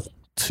Deadwood.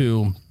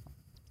 2,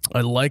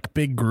 I like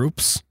big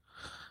groups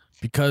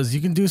because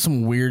you can do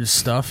some weird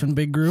stuff in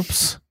big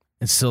groups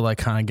and still like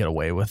kind of get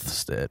away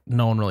with it.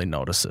 No one really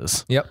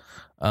notices. Yep.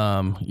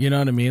 You know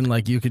what I mean?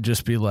 Like you could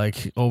just be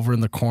like over in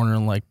the corner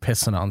and like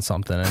pissing on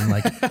something and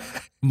like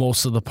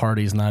most of the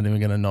party's not even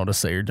going to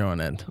notice that you're doing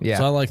it. Yeah.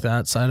 So I like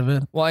that side of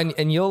it. Well,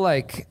 and you'll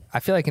like, I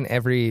feel like in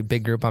every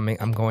big group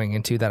I'm going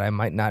into that I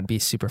might not be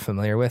super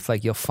familiar with,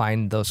 like you'll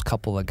find those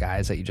couple of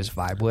guys that you just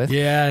vibe with.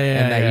 Yeah.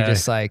 And that you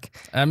just like,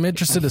 I'm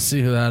interested to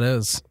see who that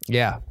is.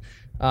 yeah.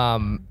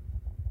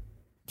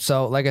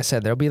 So like I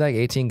said, there'll be like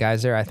 18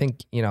 guys there. I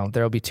think,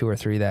 there'll be 2 or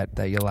 3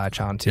 that you'll latch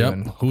on to. Yep.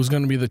 And Who's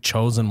going to be the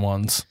chosen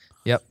ones?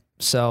 yep.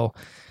 So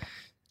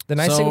the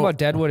nice thing about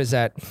Deadwood is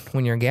that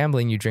when you're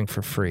gambling, you drink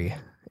for free.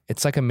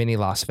 It's like a mini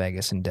Las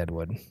Vegas in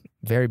Deadwood.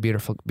 Very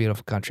beautiful,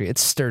 beautiful country. It's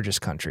Sturgis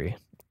country,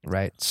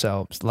 right?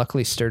 So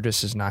luckily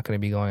Sturgis is not going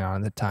to be going on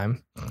at the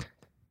time.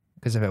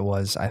 Because if it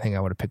was, I think I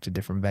would have picked a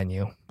different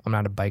venue. I'm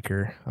not a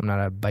biker. I'm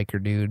not a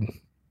biker dude.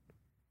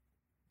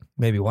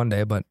 Maybe one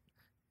day, but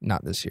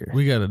not this year.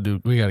 We gotta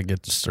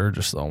get to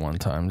Sturgis though one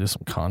time, do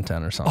some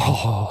content or something.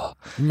 Oh,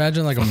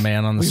 Imagine like a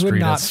man on the We would street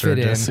not at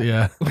Sturgis. fit in.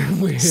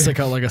 Yeah. Stick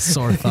out like a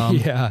sore thumb.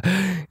 yeah.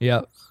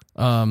 Yep.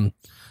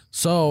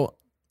 So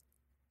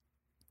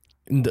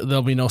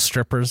there'll be no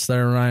strippers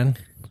there, Ryan.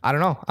 I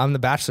don't know. I'm the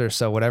bachelor,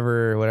 so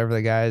whatever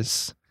the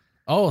guys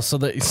Oh, so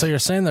you're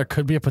saying there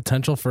could be a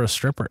potential for a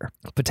stripper?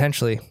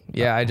 potentially.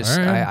 Yeah, I just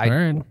All right, I all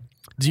right.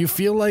 Do you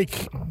feel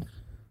like,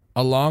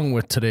 along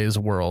with today's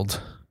world,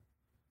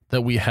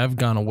 that we have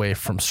gone away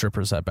from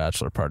strippers at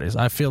bachelor parties?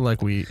 I feel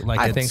like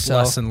I think it's so.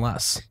 less and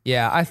less.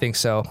 Yeah, I think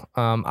so.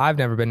 I've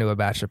never been to a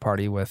bachelor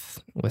party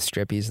with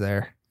strippies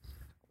there.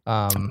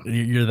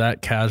 You're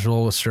that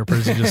casual with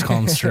strippers? You just call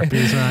them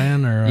strippies,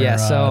 Ryan? Or Yeah,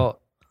 so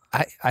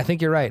I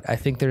think you're right. I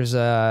think there's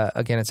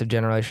again, it's a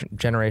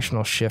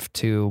generational shift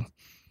to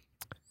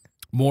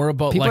more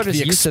about people like are just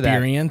the used to that.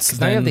 experience.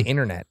 'Cause now you have than- the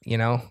internet,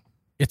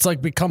 It's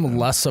like become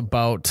less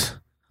about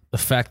the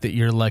fact that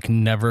you're like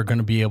never going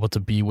to be able to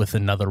be with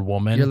another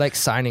woman. You're like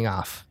signing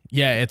off.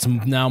 Yeah, it's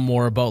now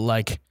more about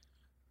like,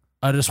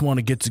 I just want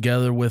to get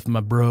together with my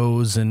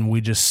bros and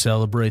we just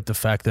celebrate the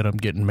fact that I'm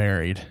getting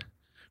married.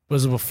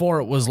 Because before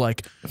it was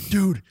like,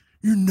 dude,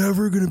 you're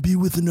never going to be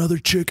with another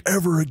chick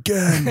ever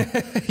again.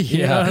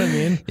 You know what I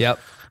mean? Yep.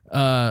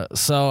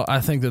 So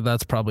I think that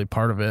that's probably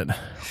part of it.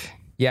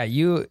 Yeah,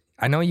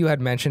 I know you had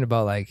mentioned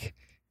about like,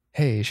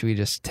 hey, should we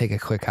just take a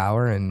quick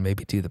hour and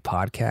maybe do the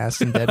podcast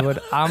in Deadwood?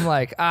 I'm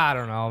like, I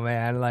don't know,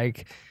 man.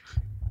 Like,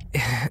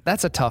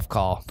 that's a tough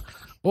call.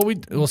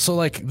 So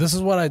like, this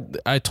is what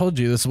I told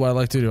you, this is what I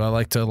like to do. I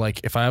like to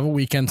like, if I have a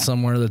weekend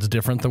somewhere that's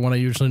different than what I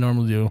usually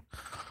normally do,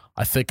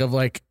 I think of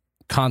like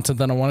content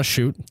that I want to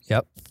shoot.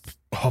 Yep.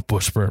 Oh,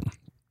 bush burp.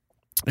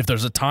 If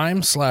there's a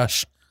time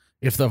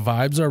 / if the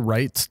vibes are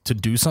right to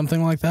do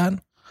something like that,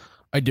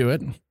 I do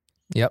it.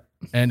 Yep.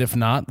 And if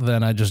not,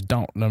 then I just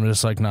don't. I'm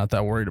just like not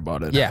that worried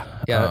about it. Yeah.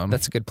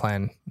 That's a good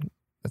plan.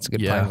 That's a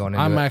good plan going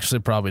into I'm it. actually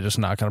probably just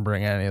not going to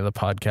bring any of the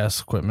podcast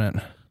equipment.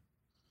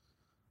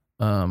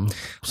 Although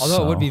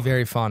it would be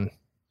very fun.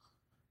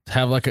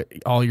 have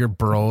like all your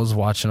bros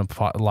watching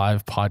a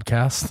live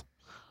podcast.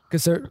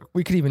 Because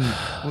we could even,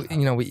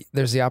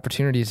 there's the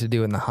opportunity to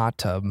do it in the hot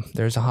tub.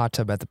 There's a hot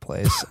tub at the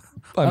place.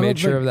 I made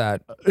sure of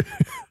that.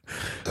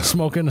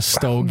 Smoking a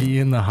stogie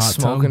in the hot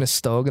tub. Smoking a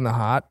stove in the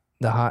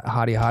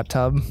hottie hot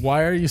tub.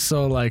 Why are you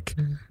so like,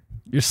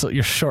 you're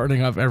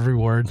shortening up every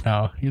word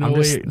now? You're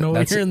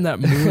in that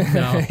mood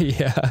now.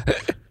 Yeah.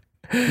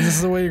 Is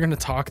this the way you're going to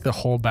talk the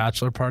whole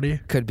bachelor party?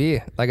 Could be.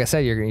 Like I said,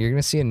 you're going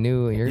to see a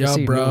new,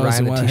 Yo, bros,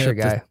 Ryan the t-shirt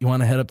guy. You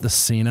want to hit up the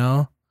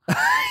Sino?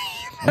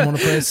 I want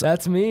to play.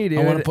 That's me, dude.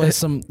 I want to play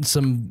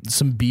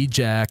some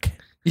B-Jack.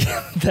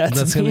 Yeah,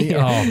 that's gonna me. be.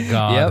 Oh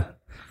God.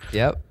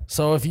 Yep.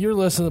 So if you're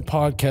listening to the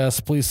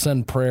podcast, please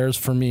send prayers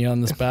for me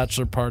on this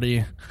bachelor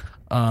party,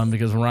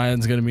 because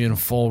Ryan's gonna be in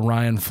full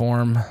Ryan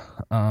form.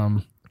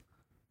 I'm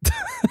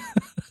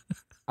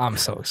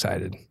so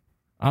excited.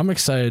 I'm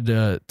excited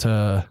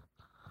to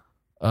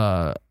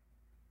go.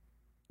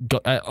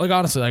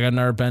 Honestly, I've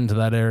never been to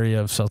that area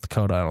of South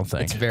Dakota. I don't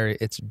think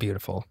It's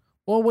beautiful.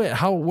 Well, wait.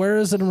 Where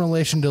is it in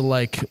relation to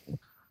like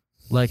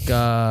where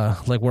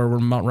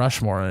Mount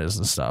Rushmore is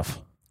and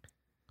stuff?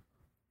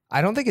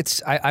 I don't think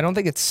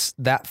it's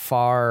that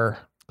far.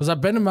 Because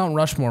I've been to Mount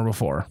Rushmore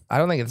before. I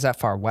don't think it's that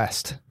far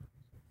west.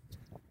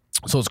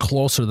 So it's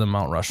closer than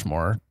Mount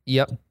Rushmore.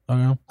 Yep.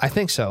 Okay. I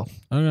think so.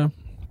 Okay.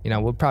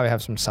 We'll probably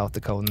have some South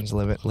Dakotans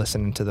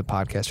listening to the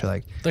podcast. Who are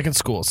like, They can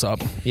school us up.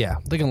 yeah,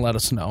 They can let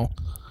us know.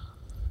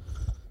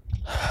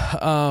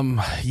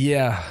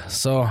 Yeah.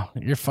 So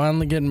you're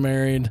finally getting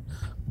married.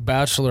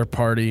 Bachelor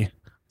party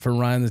for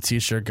Ryan the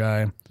t-shirt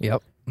guy.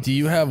 yep. Do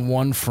you have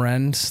one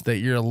friend that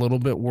you're a little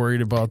bit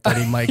worried about that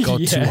he might go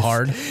too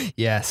hard?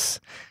 Yes,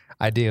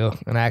 I do.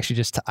 And I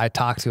actually I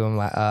talked to him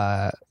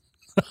a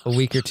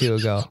week or two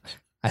ago.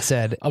 I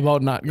said,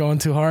 About not going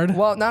too hard?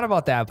 well, not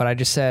about that, but I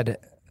just said,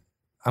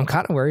 I'm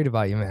kind of worried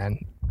about you, man.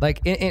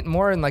 Like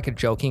more in like a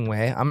joking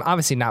way. I'm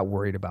obviously not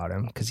worried about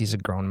him because he's a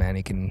grown man.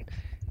 He can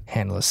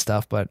handle his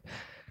stuff. But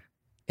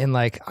And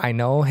like, I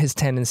know his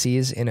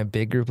tendencies in a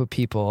big group of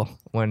people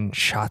when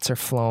shots are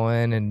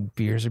flowing and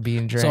beers are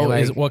being drank. So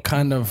like, what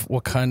kind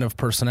of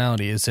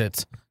personality is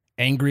it?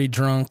 Angry,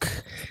 drunk?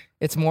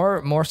 it's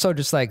more so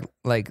just like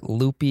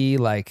loopy,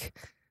 like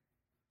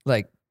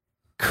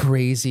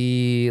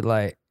crazy,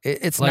 like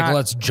it's Like, not,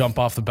 let's jump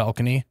off the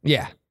balcony.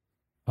 yeah.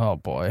 Oh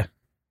boy.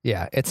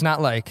 Yeah. It's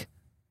not like,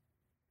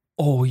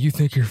 oh, you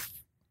think you're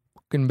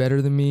fucking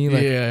better than me?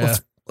 Like, Yeah.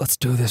 let's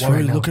do this Why are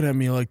right you now. looking at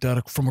me like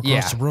that from across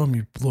Yeah. the room,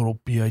 you little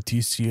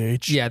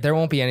bitch? Yeah, there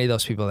won't be any of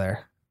those people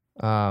there.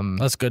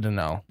 That's good to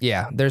know.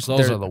 Yeah, Those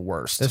are the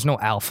worst. there's no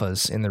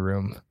alphas in the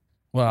room.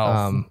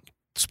 Well,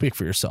 speak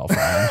for yourself,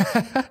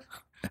 Ryan.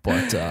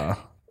 But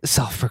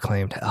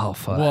Self-proclaimed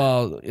alpha.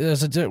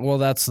 well,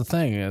 that's the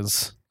thing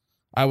is,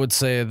 I would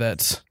say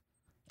that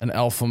an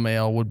alpha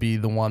male would be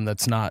the one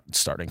that's not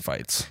starting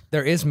fights.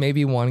 There is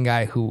maybe one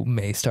guy who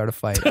may start a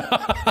fight,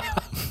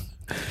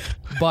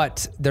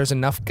 but there's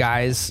enough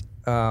guys.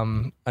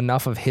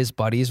 Enough of his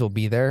buddies will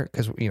be there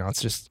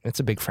because it's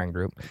a big friend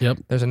group. Yep.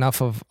 There's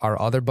enough of our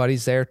other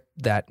buddies there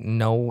that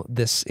know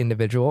this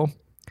individual,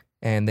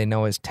 and they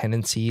know his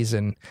tendencies,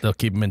 and They'll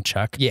keep him in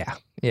check. yeah.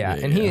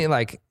 And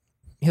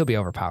he'll be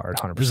overpowered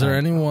 100%. Is there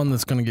anyone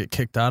that's going to get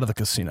kicked out of the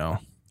casino?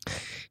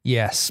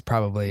 Yes,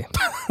 probably.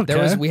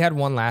 Okay. We had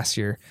one last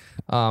year.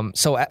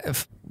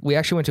 We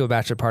actually went to a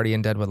bachelor party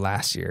in Deadwood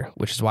last year,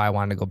 which is why I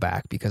wanted to go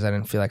back because I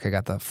didn't feel like I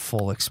got the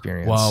full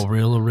experience. Wow,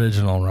 real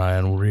original,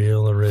 Ryan.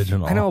 Real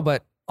original. I know,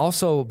 but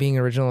also being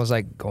original is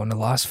like going to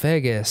Las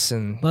Vegas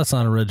and That's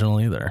not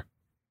original either.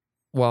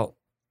 well,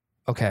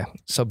 okay.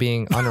 So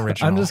being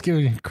unoriginal. I'm just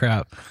giving you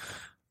crap.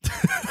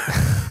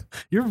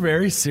 You're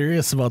very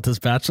serious about this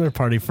bachelor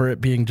party for it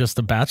being just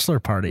a bachelor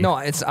party. No,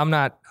 I'm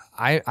not.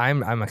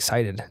 I'm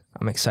excited.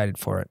 I'm excited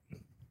for it.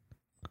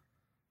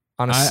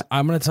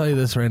 I'm going to tell you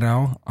this right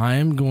now. I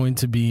am going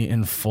to be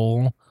in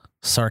full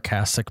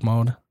sarcastic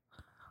mode.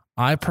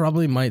 I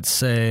probably might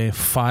say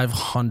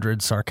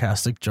 500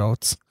 sarcastic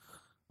jokes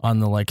on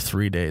the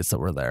 3 days that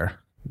we're there.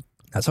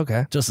 That's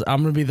okay.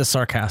 I'm going to be the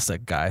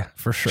sarcastic guy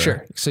for sure.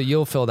 Sure. So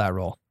you'll fill that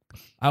role.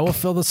 I will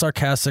fill the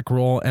sarcastic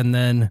role, and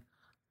then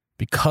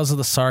because of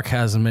the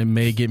sarcasm, it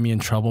may get me in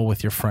trouble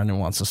with your friend who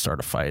wants to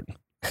start a fight.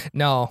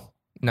 No.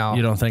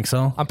 You don't think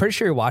so? I'm pretty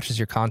sure he watches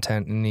your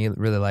content and he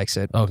really likes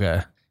it.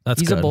 Okay.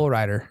 He's He's a bull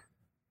rider.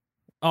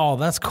 Oh,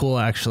 that's cool,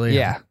 actually.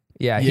 Yeah.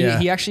 He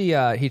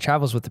actually he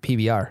travels with the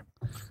PBR.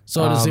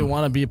 So does he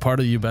want to be a part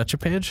of the You Betcha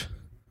page?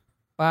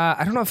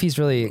 I don't know if he's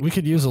really. We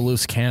could use a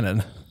loose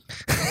cannon.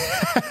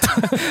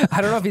 I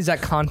don't know if he's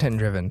that content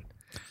driven.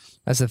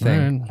 That's the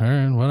thing. All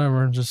right,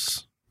 whatever.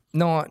 Just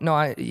No.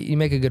 You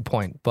make a good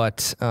point,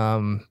 but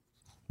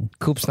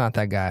Coop's not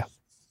that guy.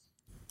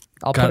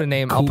 I'll put a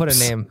name.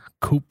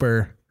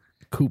 Cooper.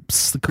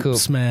 Coops. The Coop.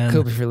 Coops man.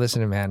 Coop, if you're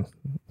listening, man,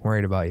 I'm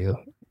worried about you.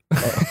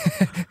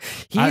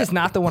 He is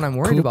not the one I'm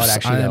worried about,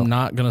 actually. I am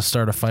not going to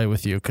start a fight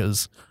with you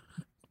because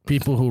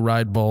people who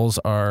ride bulls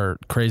are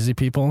crazy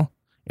people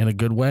in a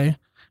good way,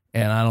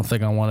 and I don't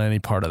think I want any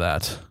part of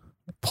that.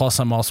 Plus,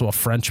 I'm also a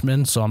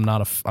Frenchman, so I'm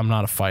not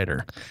a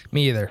fighter.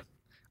 Me either.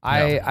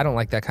 I don't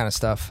like that kind of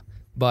stuff.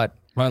 But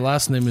my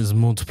last name is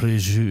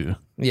Montplaisir,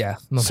 yeah,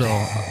 so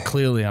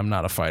clearly I'm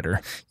not a fighter.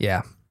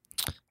 Yeah.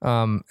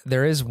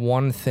 There is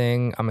one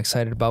thing I'm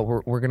excited about.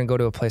 We're gonna go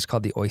to a place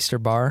called the Oyster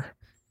Bar,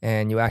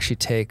 and you actually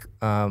take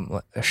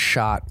a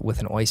shot with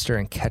an oyster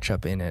and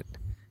ketchup in it.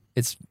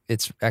 It's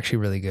actually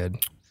really good.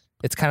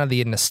 It's kind of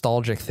the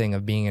nostalgic thing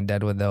of being in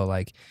Deadwood, though.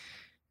 Like,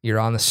 you're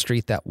on the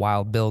street that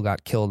Wild Bill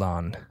got killed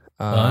on,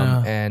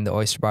 and the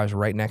Oyster Bar is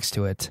right next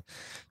to it.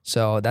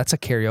 So that's a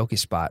karaoke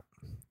spot,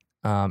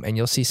 and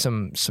you'll see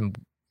some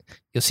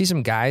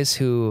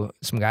guys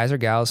or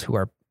gals who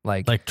are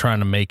like trying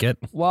to make it.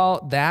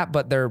 Well,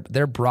 but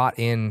they're brought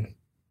in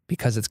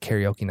because it's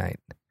karaoke night.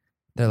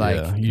 They're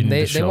like you need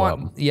to show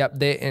want up. Yep.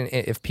 And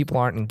if people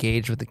aren't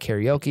engaged with the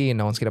karaoke and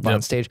no one's gonna get up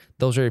on stage,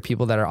 those are your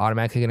people that are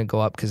automatically gonna go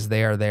up because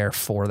they are there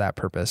for that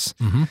purpose.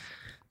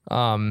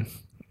 Mm-hmm.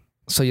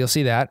 So you'll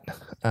see that.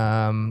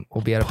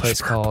 We'll be at a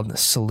place called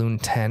Saloon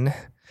 10,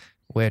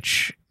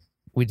 which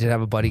we did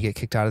have a buddy get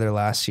kicked out of there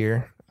last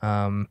year.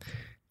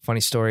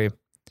 Funny story.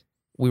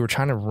 We were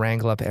trying to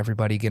wrangle up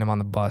everybody, get them on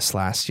the bus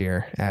last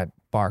year at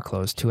bar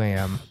close, 2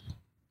 a.m.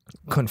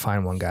 Couldn't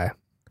find one guy.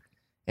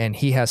 And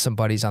he has some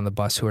buddies on the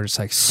bus who are just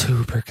like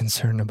super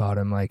concerned about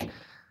him. Like,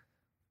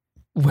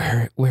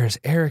 where's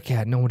Eric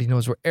at? Nobody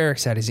knows where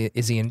Eric's at.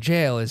 Is he in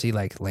jail? Is he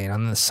like laying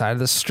on the side of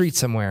the street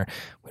somewhere?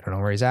 We don't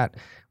know where he's at.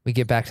 We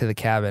get back to the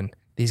cabin.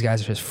 These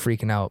guys are just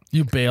freaking out.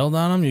 You bailed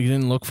on him? You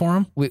didn't look for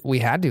him? We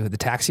had to. The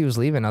taxi was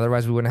leaving.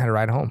 Otherwise, we wouldn't have had a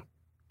ride home.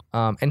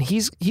 And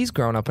he's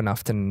grown up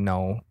enough to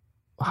know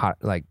how,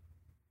 like,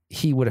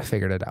 he would have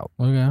figured it out.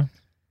 Okay.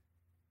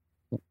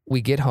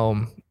 We get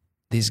home.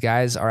 These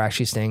guys are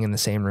actually staying in the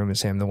same room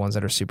as him, the ones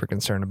that are super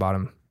concerned about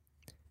him.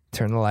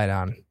 Turn the light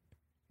on,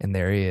 and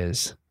there he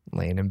is,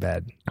 laying in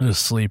bed.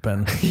 Just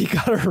sleeping. He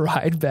got a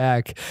ride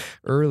back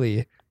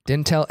early.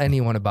 Didn't tell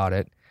anyone about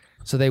it.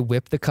 So they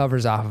whip the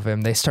covers off of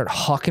him. They start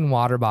hucking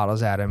water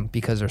bottles at him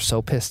because they're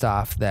so pissed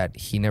off that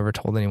he never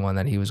told anyone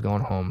that he was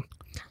going home.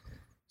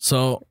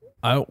 So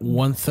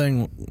one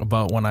thing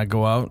about when I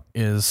go out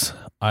is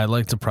I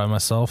like to pride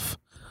myself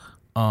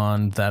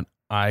on that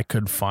I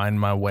could find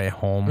my way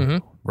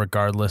home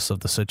regardless of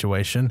the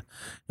situation.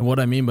 And what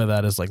I mean by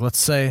that is like, let's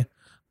say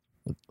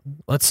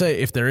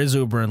if there is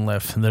Uber and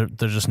Lyft and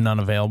there's just none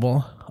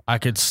available, I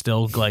could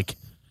still like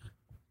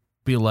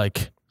be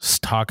like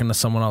talking to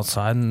someone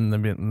outside and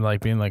then being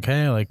like,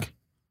 hey, like,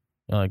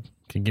 can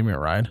you give me a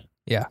ride?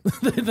 Yeah.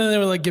 Then they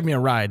would like give me a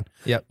ride.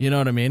 Yep. You know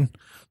what I mean?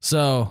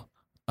 So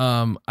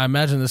I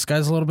imagine this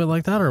guy's a little bit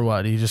like that, or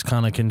what? He just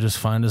kind of can just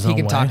find his own way.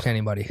 He can talk to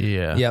anybody.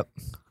 Yeah. Yep.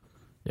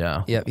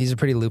 Yeah. Yep. He's a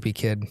pretty loopy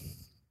kid.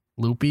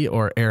 Loopy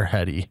or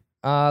airheady?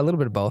 A little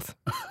bit of both.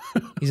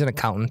 He's an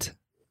accountant.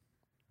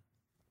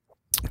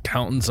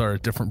 Accountants are a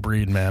different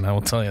breed, man. I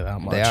will tell you that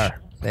much.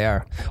 They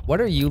are. What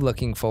are you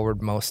looking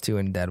forward most to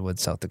in Deadwood,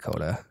 South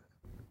Dakota?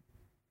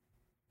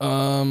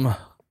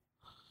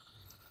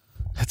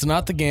 It's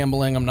not the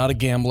gambling. I'm not a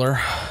gambler.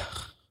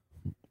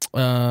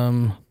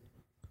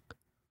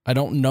 I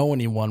don't know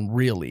anyone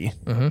really.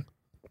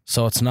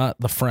 So it's not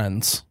the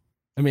friends.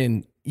 I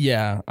mean,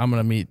 yeah, I'm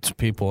going to meet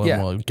people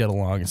and we'll get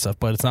along and stuff,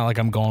 but it's not like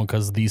I'm going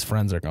because these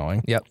friends are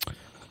going. Yep.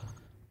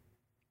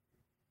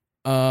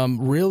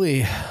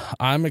 Really,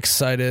 I'm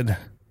excited.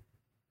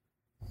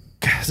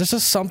 There's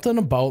just something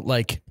about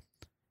like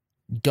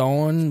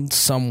going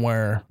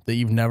somewhere that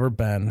you've never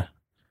been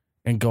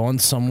and going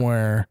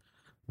somewhere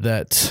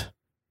that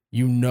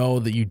you know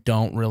that you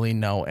don't really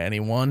know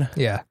anyone.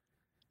 Yeah.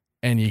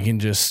 And you can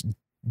just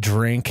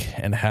drink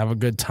and have a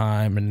good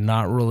time and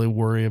not really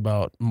worry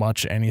about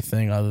much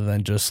anything other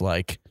than just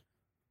like,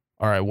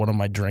 all right, what am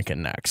I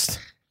drinking next?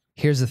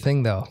 Here's the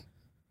thing though.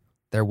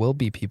 There will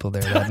be people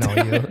there that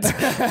know you.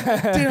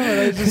 Damn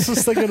it, I just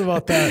was thinking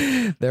about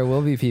that. There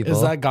will be people.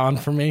 Is that gone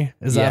for me?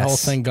 Is that whole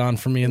thing gone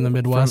for me in the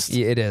Midwest?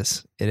 It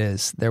is. It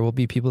is. There will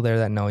be people there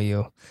that know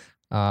you.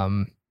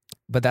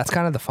 But that's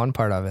kind of the fun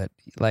part of it.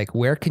 Like,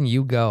 where can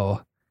you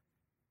go?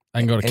 I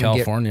can go to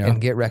California and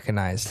get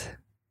recognized.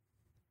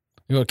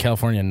 You go to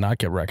California and not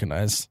get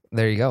recognized.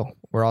 There you go.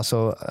 We're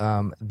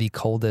also the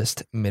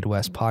coldest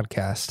Midwest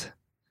podcast.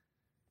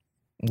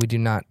 We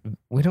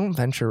don't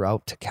venture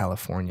out to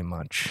California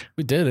much.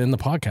 We did in the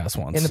podcast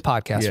once. In the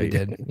podcast we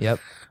did. Yep.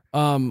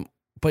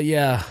 But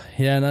yeah,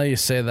 now you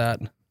say that.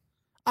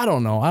 I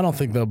don't know. I don't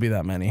think there'll be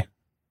that many.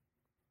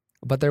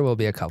 But there will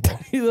be a couple.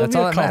 That's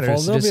all that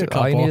matters. There'll be a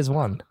couple. All you need is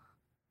one.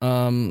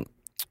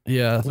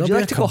 Yeah. Would you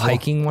like to go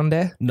hiking one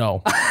day?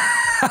 No.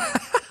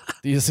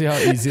 Do you see how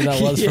easy that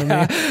was for me?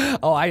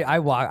 Oh,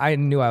 I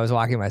knew I was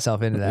walking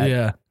myself into that.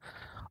 Yeah.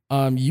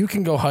 You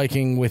can go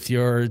hiking with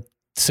your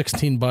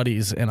 16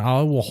 buddies and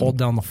I will hold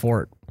down the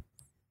fort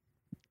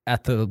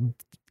at the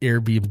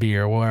Airbnb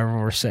or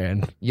whatever we're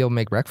saying. You'll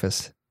make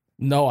breakfast.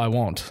 No, I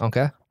won't.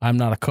 Okay. I'm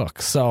not a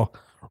cook. So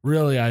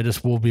really, I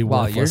just will be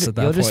worthless at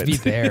that point. You'll just be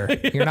there.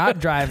 You're not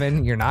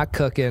driving. You're not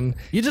cooking.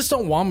 You just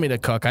don't want me to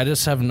cook. I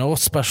just have no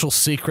special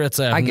secrets.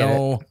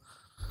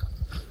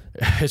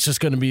 It's just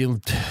going to be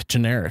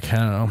generic. I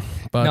don't know.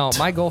 But no,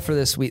 my goal for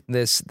this week,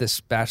 this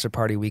bachelor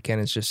party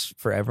weekend is just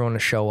for everyone to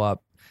show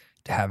up,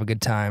 to have a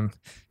good time,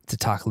 to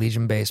talk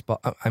Legion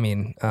baseball.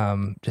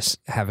 Just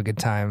have a good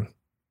time.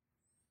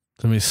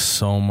 There's going to be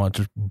so much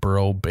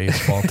bro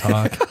baseball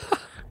talk.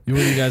 What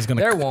are you guys going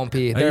to... There won't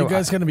be. Are you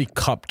guys going to be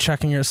cup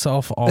checking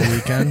yourself all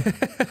weekend?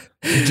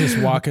 You just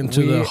walk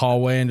into the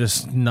hallway and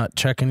just nut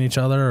checking each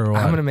other? Or what?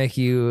 I'm going to make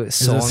you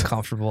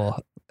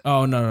uncomfortable.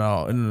 Oh,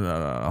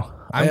 no.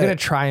 I'm going to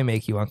try and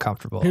make you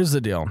uncomfortable. Here's the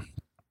deal.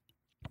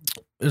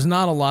 There's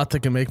not a lot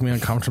that can make me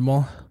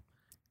uncomfortable.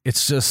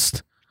 It's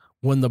just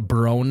when the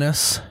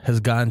bro-ness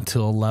has gotten to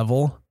a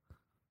level,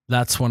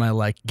 that's when I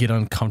like get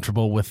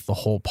uncomfortable with the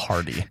whole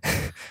party.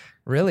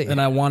 Really? And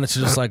I wanted to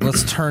just like,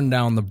 let's turn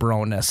down the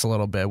bro-ness a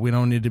little bit. We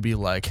don't need to be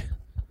like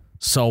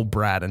so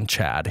Brad and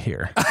Chad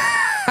here.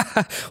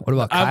 What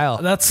about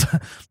Kyle?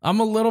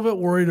 I'm a little bit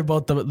worried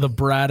about the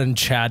Brad and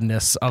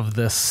Chadness of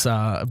this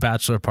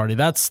bachelor party.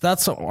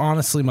 That's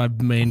honestly my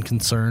main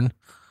concern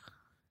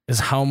is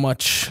how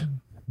much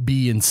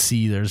B and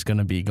C there's going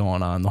to be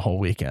going on the whole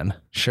weekend.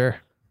 Sure.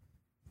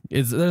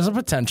 There's a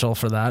potential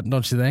for that,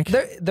 don't you think?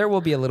 There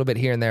will be a little bit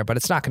here and there, but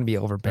it's not going to be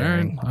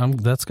overbearing.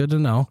 That's good to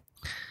know.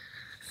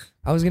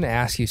 I was going to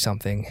ask you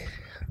something.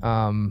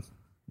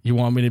 You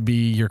want me to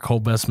be your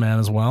co-best man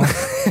as well?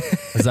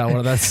 Is that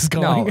where that's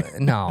going?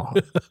 No.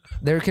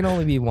 There can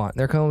only be one.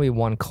 There can only be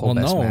one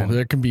co-best man.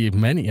 There can be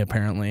many,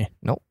 apparently.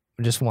 Nope,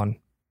 just one.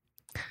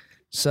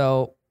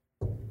 So,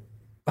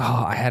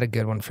 I had a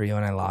good one for you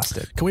and I lost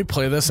it. Can we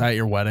play this at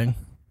your wedding?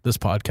 This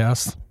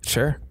podcast?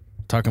 Sure.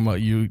 Talking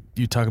about you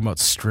talking about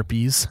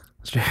strippies.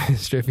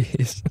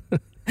 Strippies.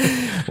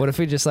 What if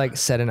we just like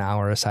set an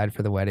hour aside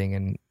for the wedding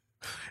and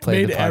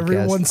play the podcast?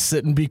 Everyone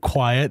sit and be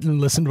quiet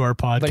and listen to our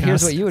podcast. But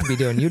here's what you would be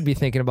doing. You'd be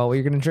thinking about what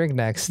you're going to drink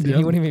next. Yep.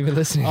 You wouldn't even be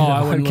listening to the podcast.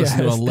 I wouldn't listen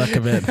to a lick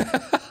of it.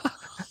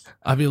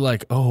 I'd be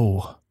like,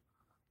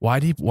 why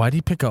do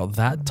you pick out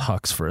that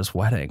tux for his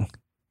wedding?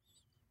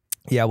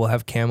 Yeah, we'll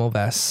have camo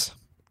vests.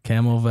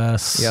 Camo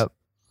vests. Yep.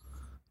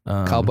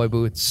 Cowboy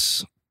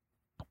boots.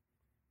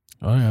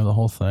 Oh yeah, the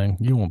whole thing.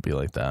 You won't be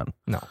like that.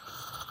 No.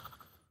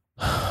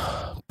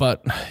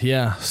 But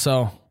yeah,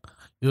 so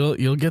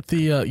you'll get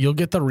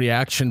the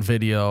reaction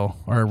video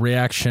or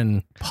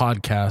reaction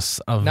podcast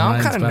of Now I'm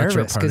Ryan's kind of bachelor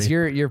nervous because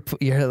party.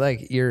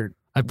 you're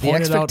I the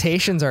pointed out.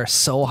 expectations are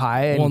so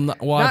high. And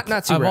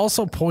not super. I've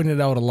also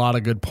pointed out a lot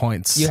of good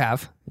points. You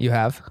have.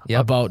 Yep.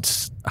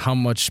 About how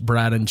much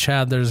Brad and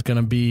Chad there's going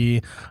to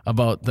be,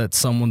 about that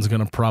someone's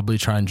going to probably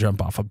try and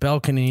jump off a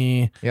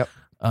balcony. Yep.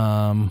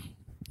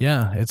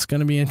 Yeah, it's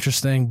going to be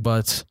interesting,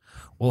 but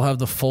we'll have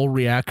the full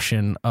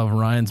reaction of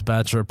Ryan's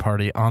bachelor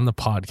party on the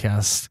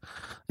podcast.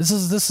 This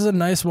is a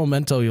nice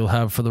memento you'll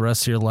have for the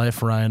rest of your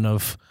life, Ryan,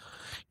 of,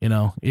 you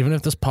know, even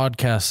if this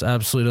podcast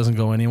absolutely doesn't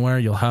go anywhere,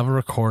 you'll have a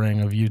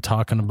recording of you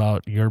talking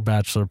about your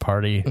bachelor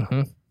party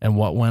and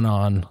what went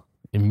on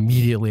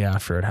immediately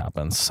after it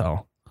happens.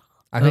 So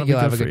I think you'll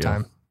have a good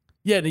time.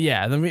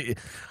 Yeah. I mean,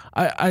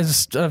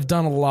 I've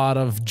done a lot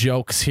of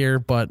jokes here,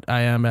 but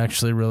I am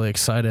actually really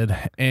excited,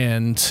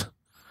 and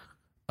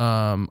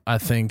I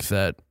think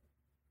that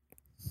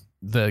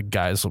the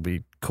guys will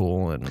be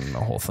cool and the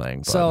whole thing.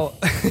 But. So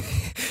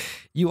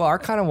you are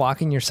kind of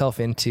walking yourself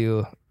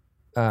into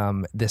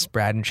this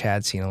Brad and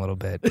Chad scene a little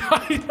bit.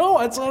 I know,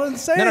 that's what I'm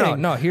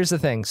saying. No. Here's the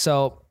thing.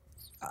 So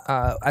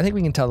I think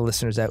we can tell the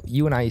listeners that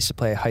you and I used to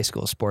play high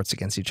school sports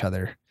against each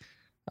other.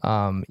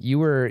 You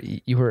were,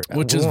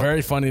 which is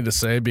very funny to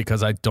say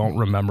because I don't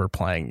remember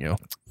playing you.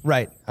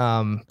 Right.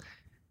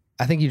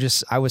 I think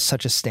I was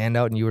such a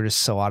standout and you were just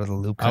so out of the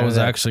loop. I was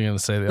actually going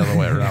to say the other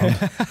way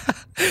around.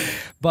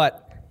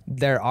 But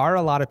there are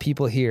a lot of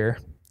people here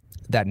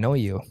that know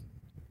you.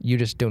 You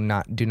just do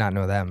not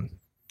know them.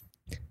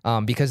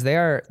 Because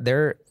I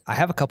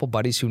have a couple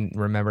buddies who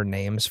remember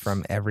names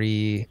from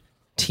every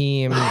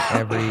team,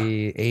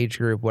 every age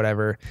group,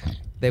 whatever.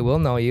 They will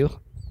know you.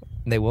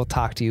 They will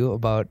talk to you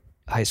about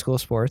high school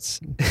sports,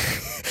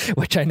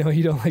 which I know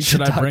you don't like.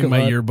 Should I bring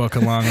my yearbook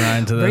along,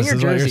 Ryan, to this? Bring your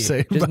is what you're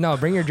jersey. saying?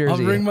 Bring your jersey. I'll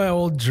bring my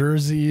old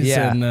jerseys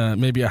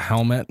and maybe a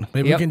helmet.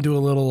 Maybe we can do a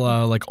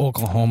little like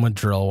Oklahoma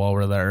drill while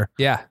we're there.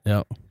 Yeah.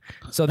 Yep.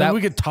 So then that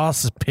we could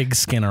toss this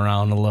pigskin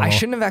around a little. I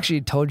shouldn't have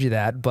actually told you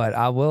that, but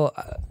I will.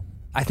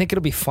 I think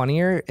it'll be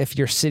funnier if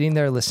you're sitting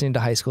there listening to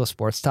high school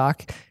sports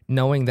talk,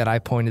 knowing that I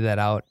pointed that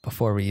out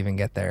before we even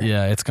get there.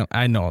 Yeah,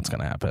 I know it's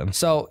gonna happen.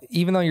 So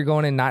even though you're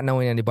going in not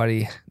knowing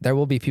anybody, there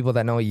will be people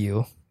that know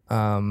you.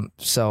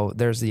 So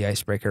there's the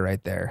icebreaker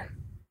right there.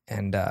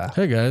 And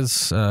hey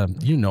guys,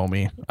 you know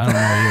me. I don't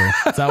know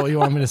you. Is that what you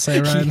want me to say,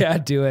 Ryan? Yeah,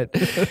 do it.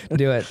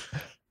 Do it.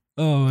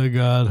 Oh my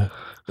God.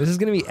 This is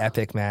gonna be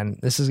epic, man.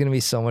 This is gonna be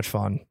so much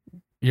fun.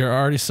 You're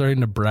already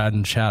starting to Brad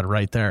and Chad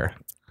right there.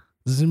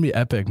 This is gonna be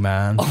epic,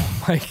 man.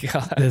 Oh my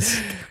God.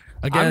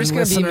 Again, I'm just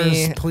gonna listeners,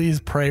 be me. Please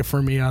pray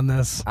for me on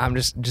this. I'm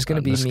just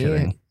gonna be me.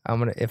 Kidding.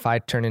 If I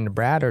turn into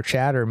Brad or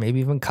Chad or maybe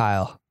even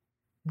Kyle.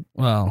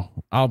 Well,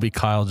 I'll be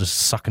Kyle just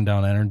sucking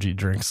down energy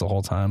drinks the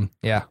whole time.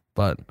 Yeah.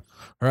 But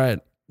all right.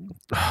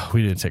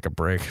 We need to take a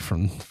break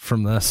from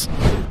this.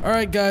 All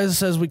right,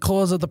 guys, as we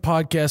close out the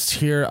podcast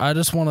here, I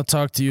just want to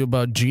talk to you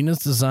about Gina's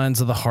Designs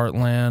of the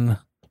Heartland.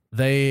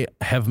 They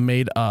have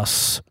made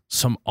us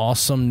some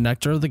awesome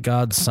Nectar of the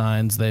Gods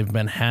signs. They've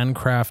been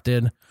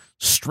handcrafted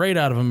straight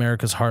out of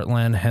America's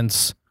heartland,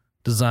 hence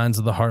Designs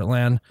of the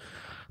Heartland.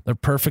 They're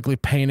perfectly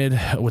painted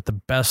with the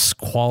best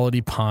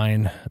quality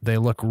pine. They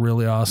look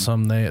really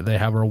awesome. They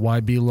have our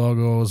YB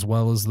logo as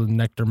well as the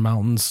Nectar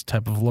Mountains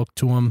type of look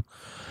to them.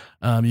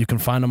 You can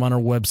find them on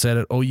our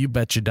website at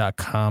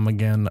oubetcha.com.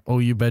 Again,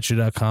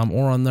 oubetcha.com,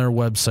 or on their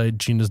website,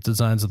 Gina's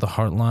Designs of the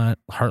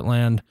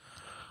Heartland.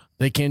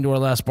 They came to our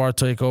last bar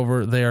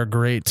takeover. They are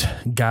great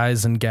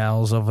guys and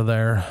gals over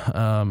there.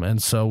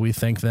 And so we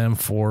thank them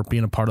for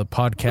being a part of the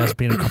podcast,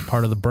 being a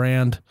part of the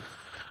brand.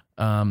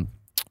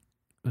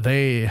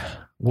 They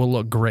will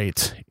look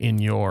great in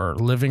your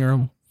living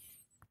room,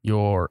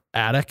 your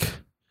attic,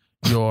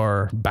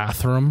 your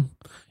bathroom,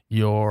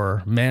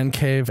 your man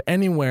cave,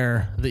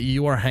 anywhere that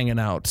you are hanging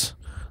out.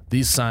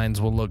 These signs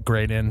will look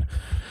great in.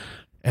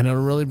 And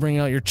it'll really bring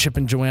out your Chip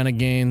and Joanna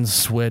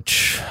gains,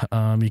 which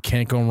you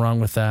can't go wrong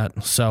with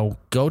that. So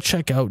go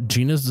check out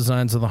Gina's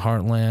Designs of the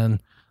Heartland.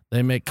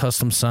 They make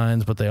custom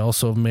signs, but they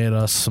also have made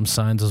us some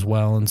signs as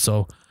well. And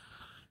so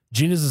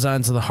Gina's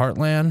Designs of the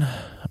Heartland.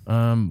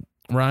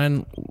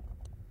 Ryan,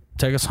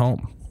 take us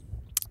home.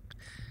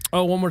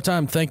 Oh, one more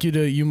time. Thank you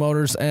to U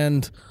Motors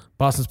and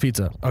Boston's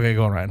Pizza. Okay,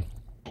 go on, Ryan.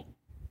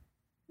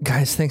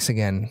 Guys, thanks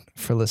again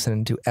for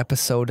listening to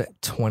episode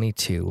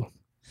 22.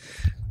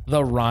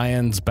 The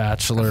Ryan's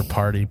Bachelor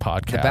Party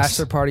Podcast. The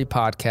Bachelor Party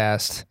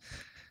Podcast.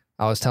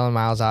 I was telling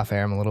Miles off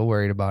air, I'm a little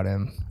worried about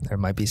him. There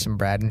might be some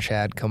Brad and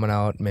Chad coming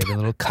out, maybe a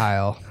little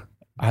Kyle.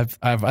 I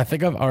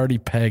think I've already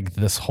pegged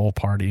this whole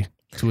party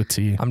to a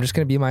T. I'm just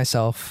going to be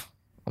myself.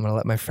 I'm going to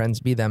let my friends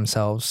be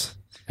themselves.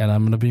 And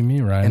I'm going to be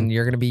me, Ryan. And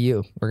you're going to be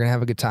you. We're going to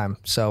have a good time.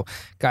 So,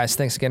 guys,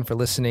 thanks again for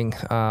listening.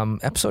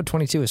 Episode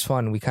 22 is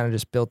fun. We kind of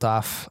just built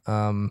off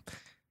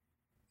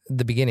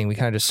the beginning, we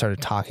kind of just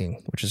started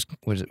talking, which is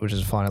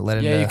fun. It led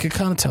into you could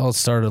kind of tell it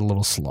started a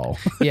little slow.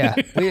 yeah.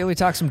 We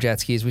talked some jet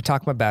skis. We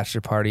talked my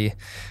bachelor party,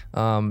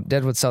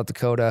 Deadwood, South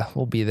Dakota.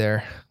 We'll be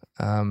there.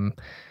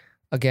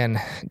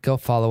 Again, go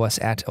follow us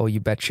at Oh You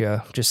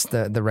Betcha. Just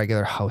the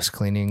regular house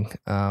cleaning.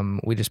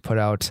 We just put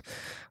out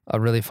a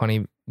really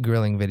funny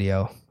grilling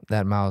video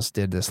that Miles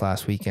did this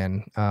last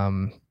weekend.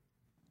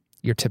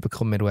 Your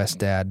typical Midwest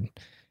dad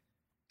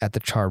at the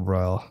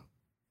Charbroil.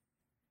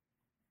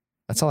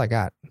 That's all I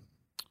got.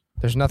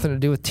 There's nothing to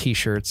do with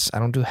t-shirts. I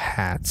don't do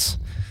hats.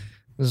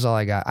 This is all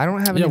I got. I don't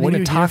have anything what are to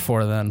you talk here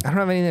for then? I don't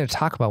have anything to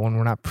talk about when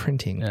we're not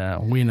printing. Yeah,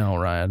 we know,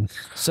 Ryan.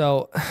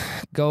 So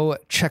go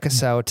check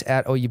us out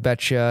at Oh You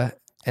Betcha.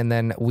 And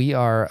then we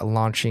are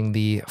launching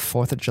the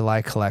 4th of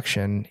July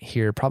collection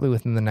here probably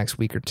within the next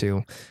week or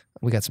two.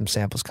 We got some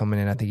samples coming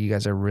in. I think you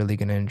guys are really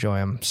going to enjoy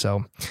them.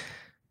 So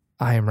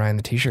I am Ryan,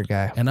 the t-shirt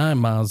guy. And I'm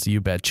Miles, the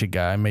You Betcha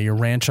guy. May your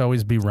ranch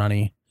always be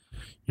runny.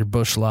 Your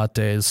bush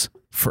lattes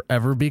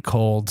forever be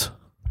cold.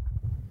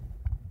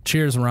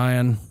 Cheers,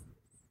 Ryan.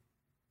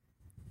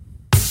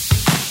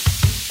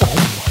 Oh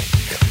my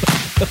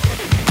God.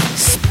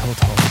 Spilled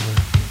all over.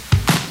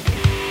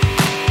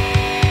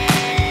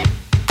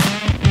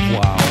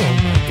 Wow. Oh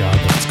my God,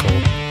 that's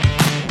cold.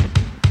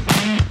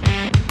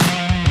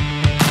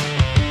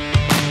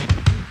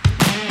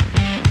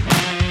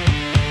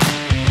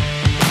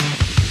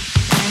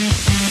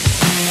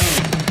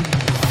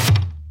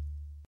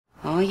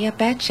 Oh, you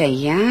betcha,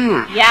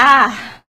 yeah. Yeah.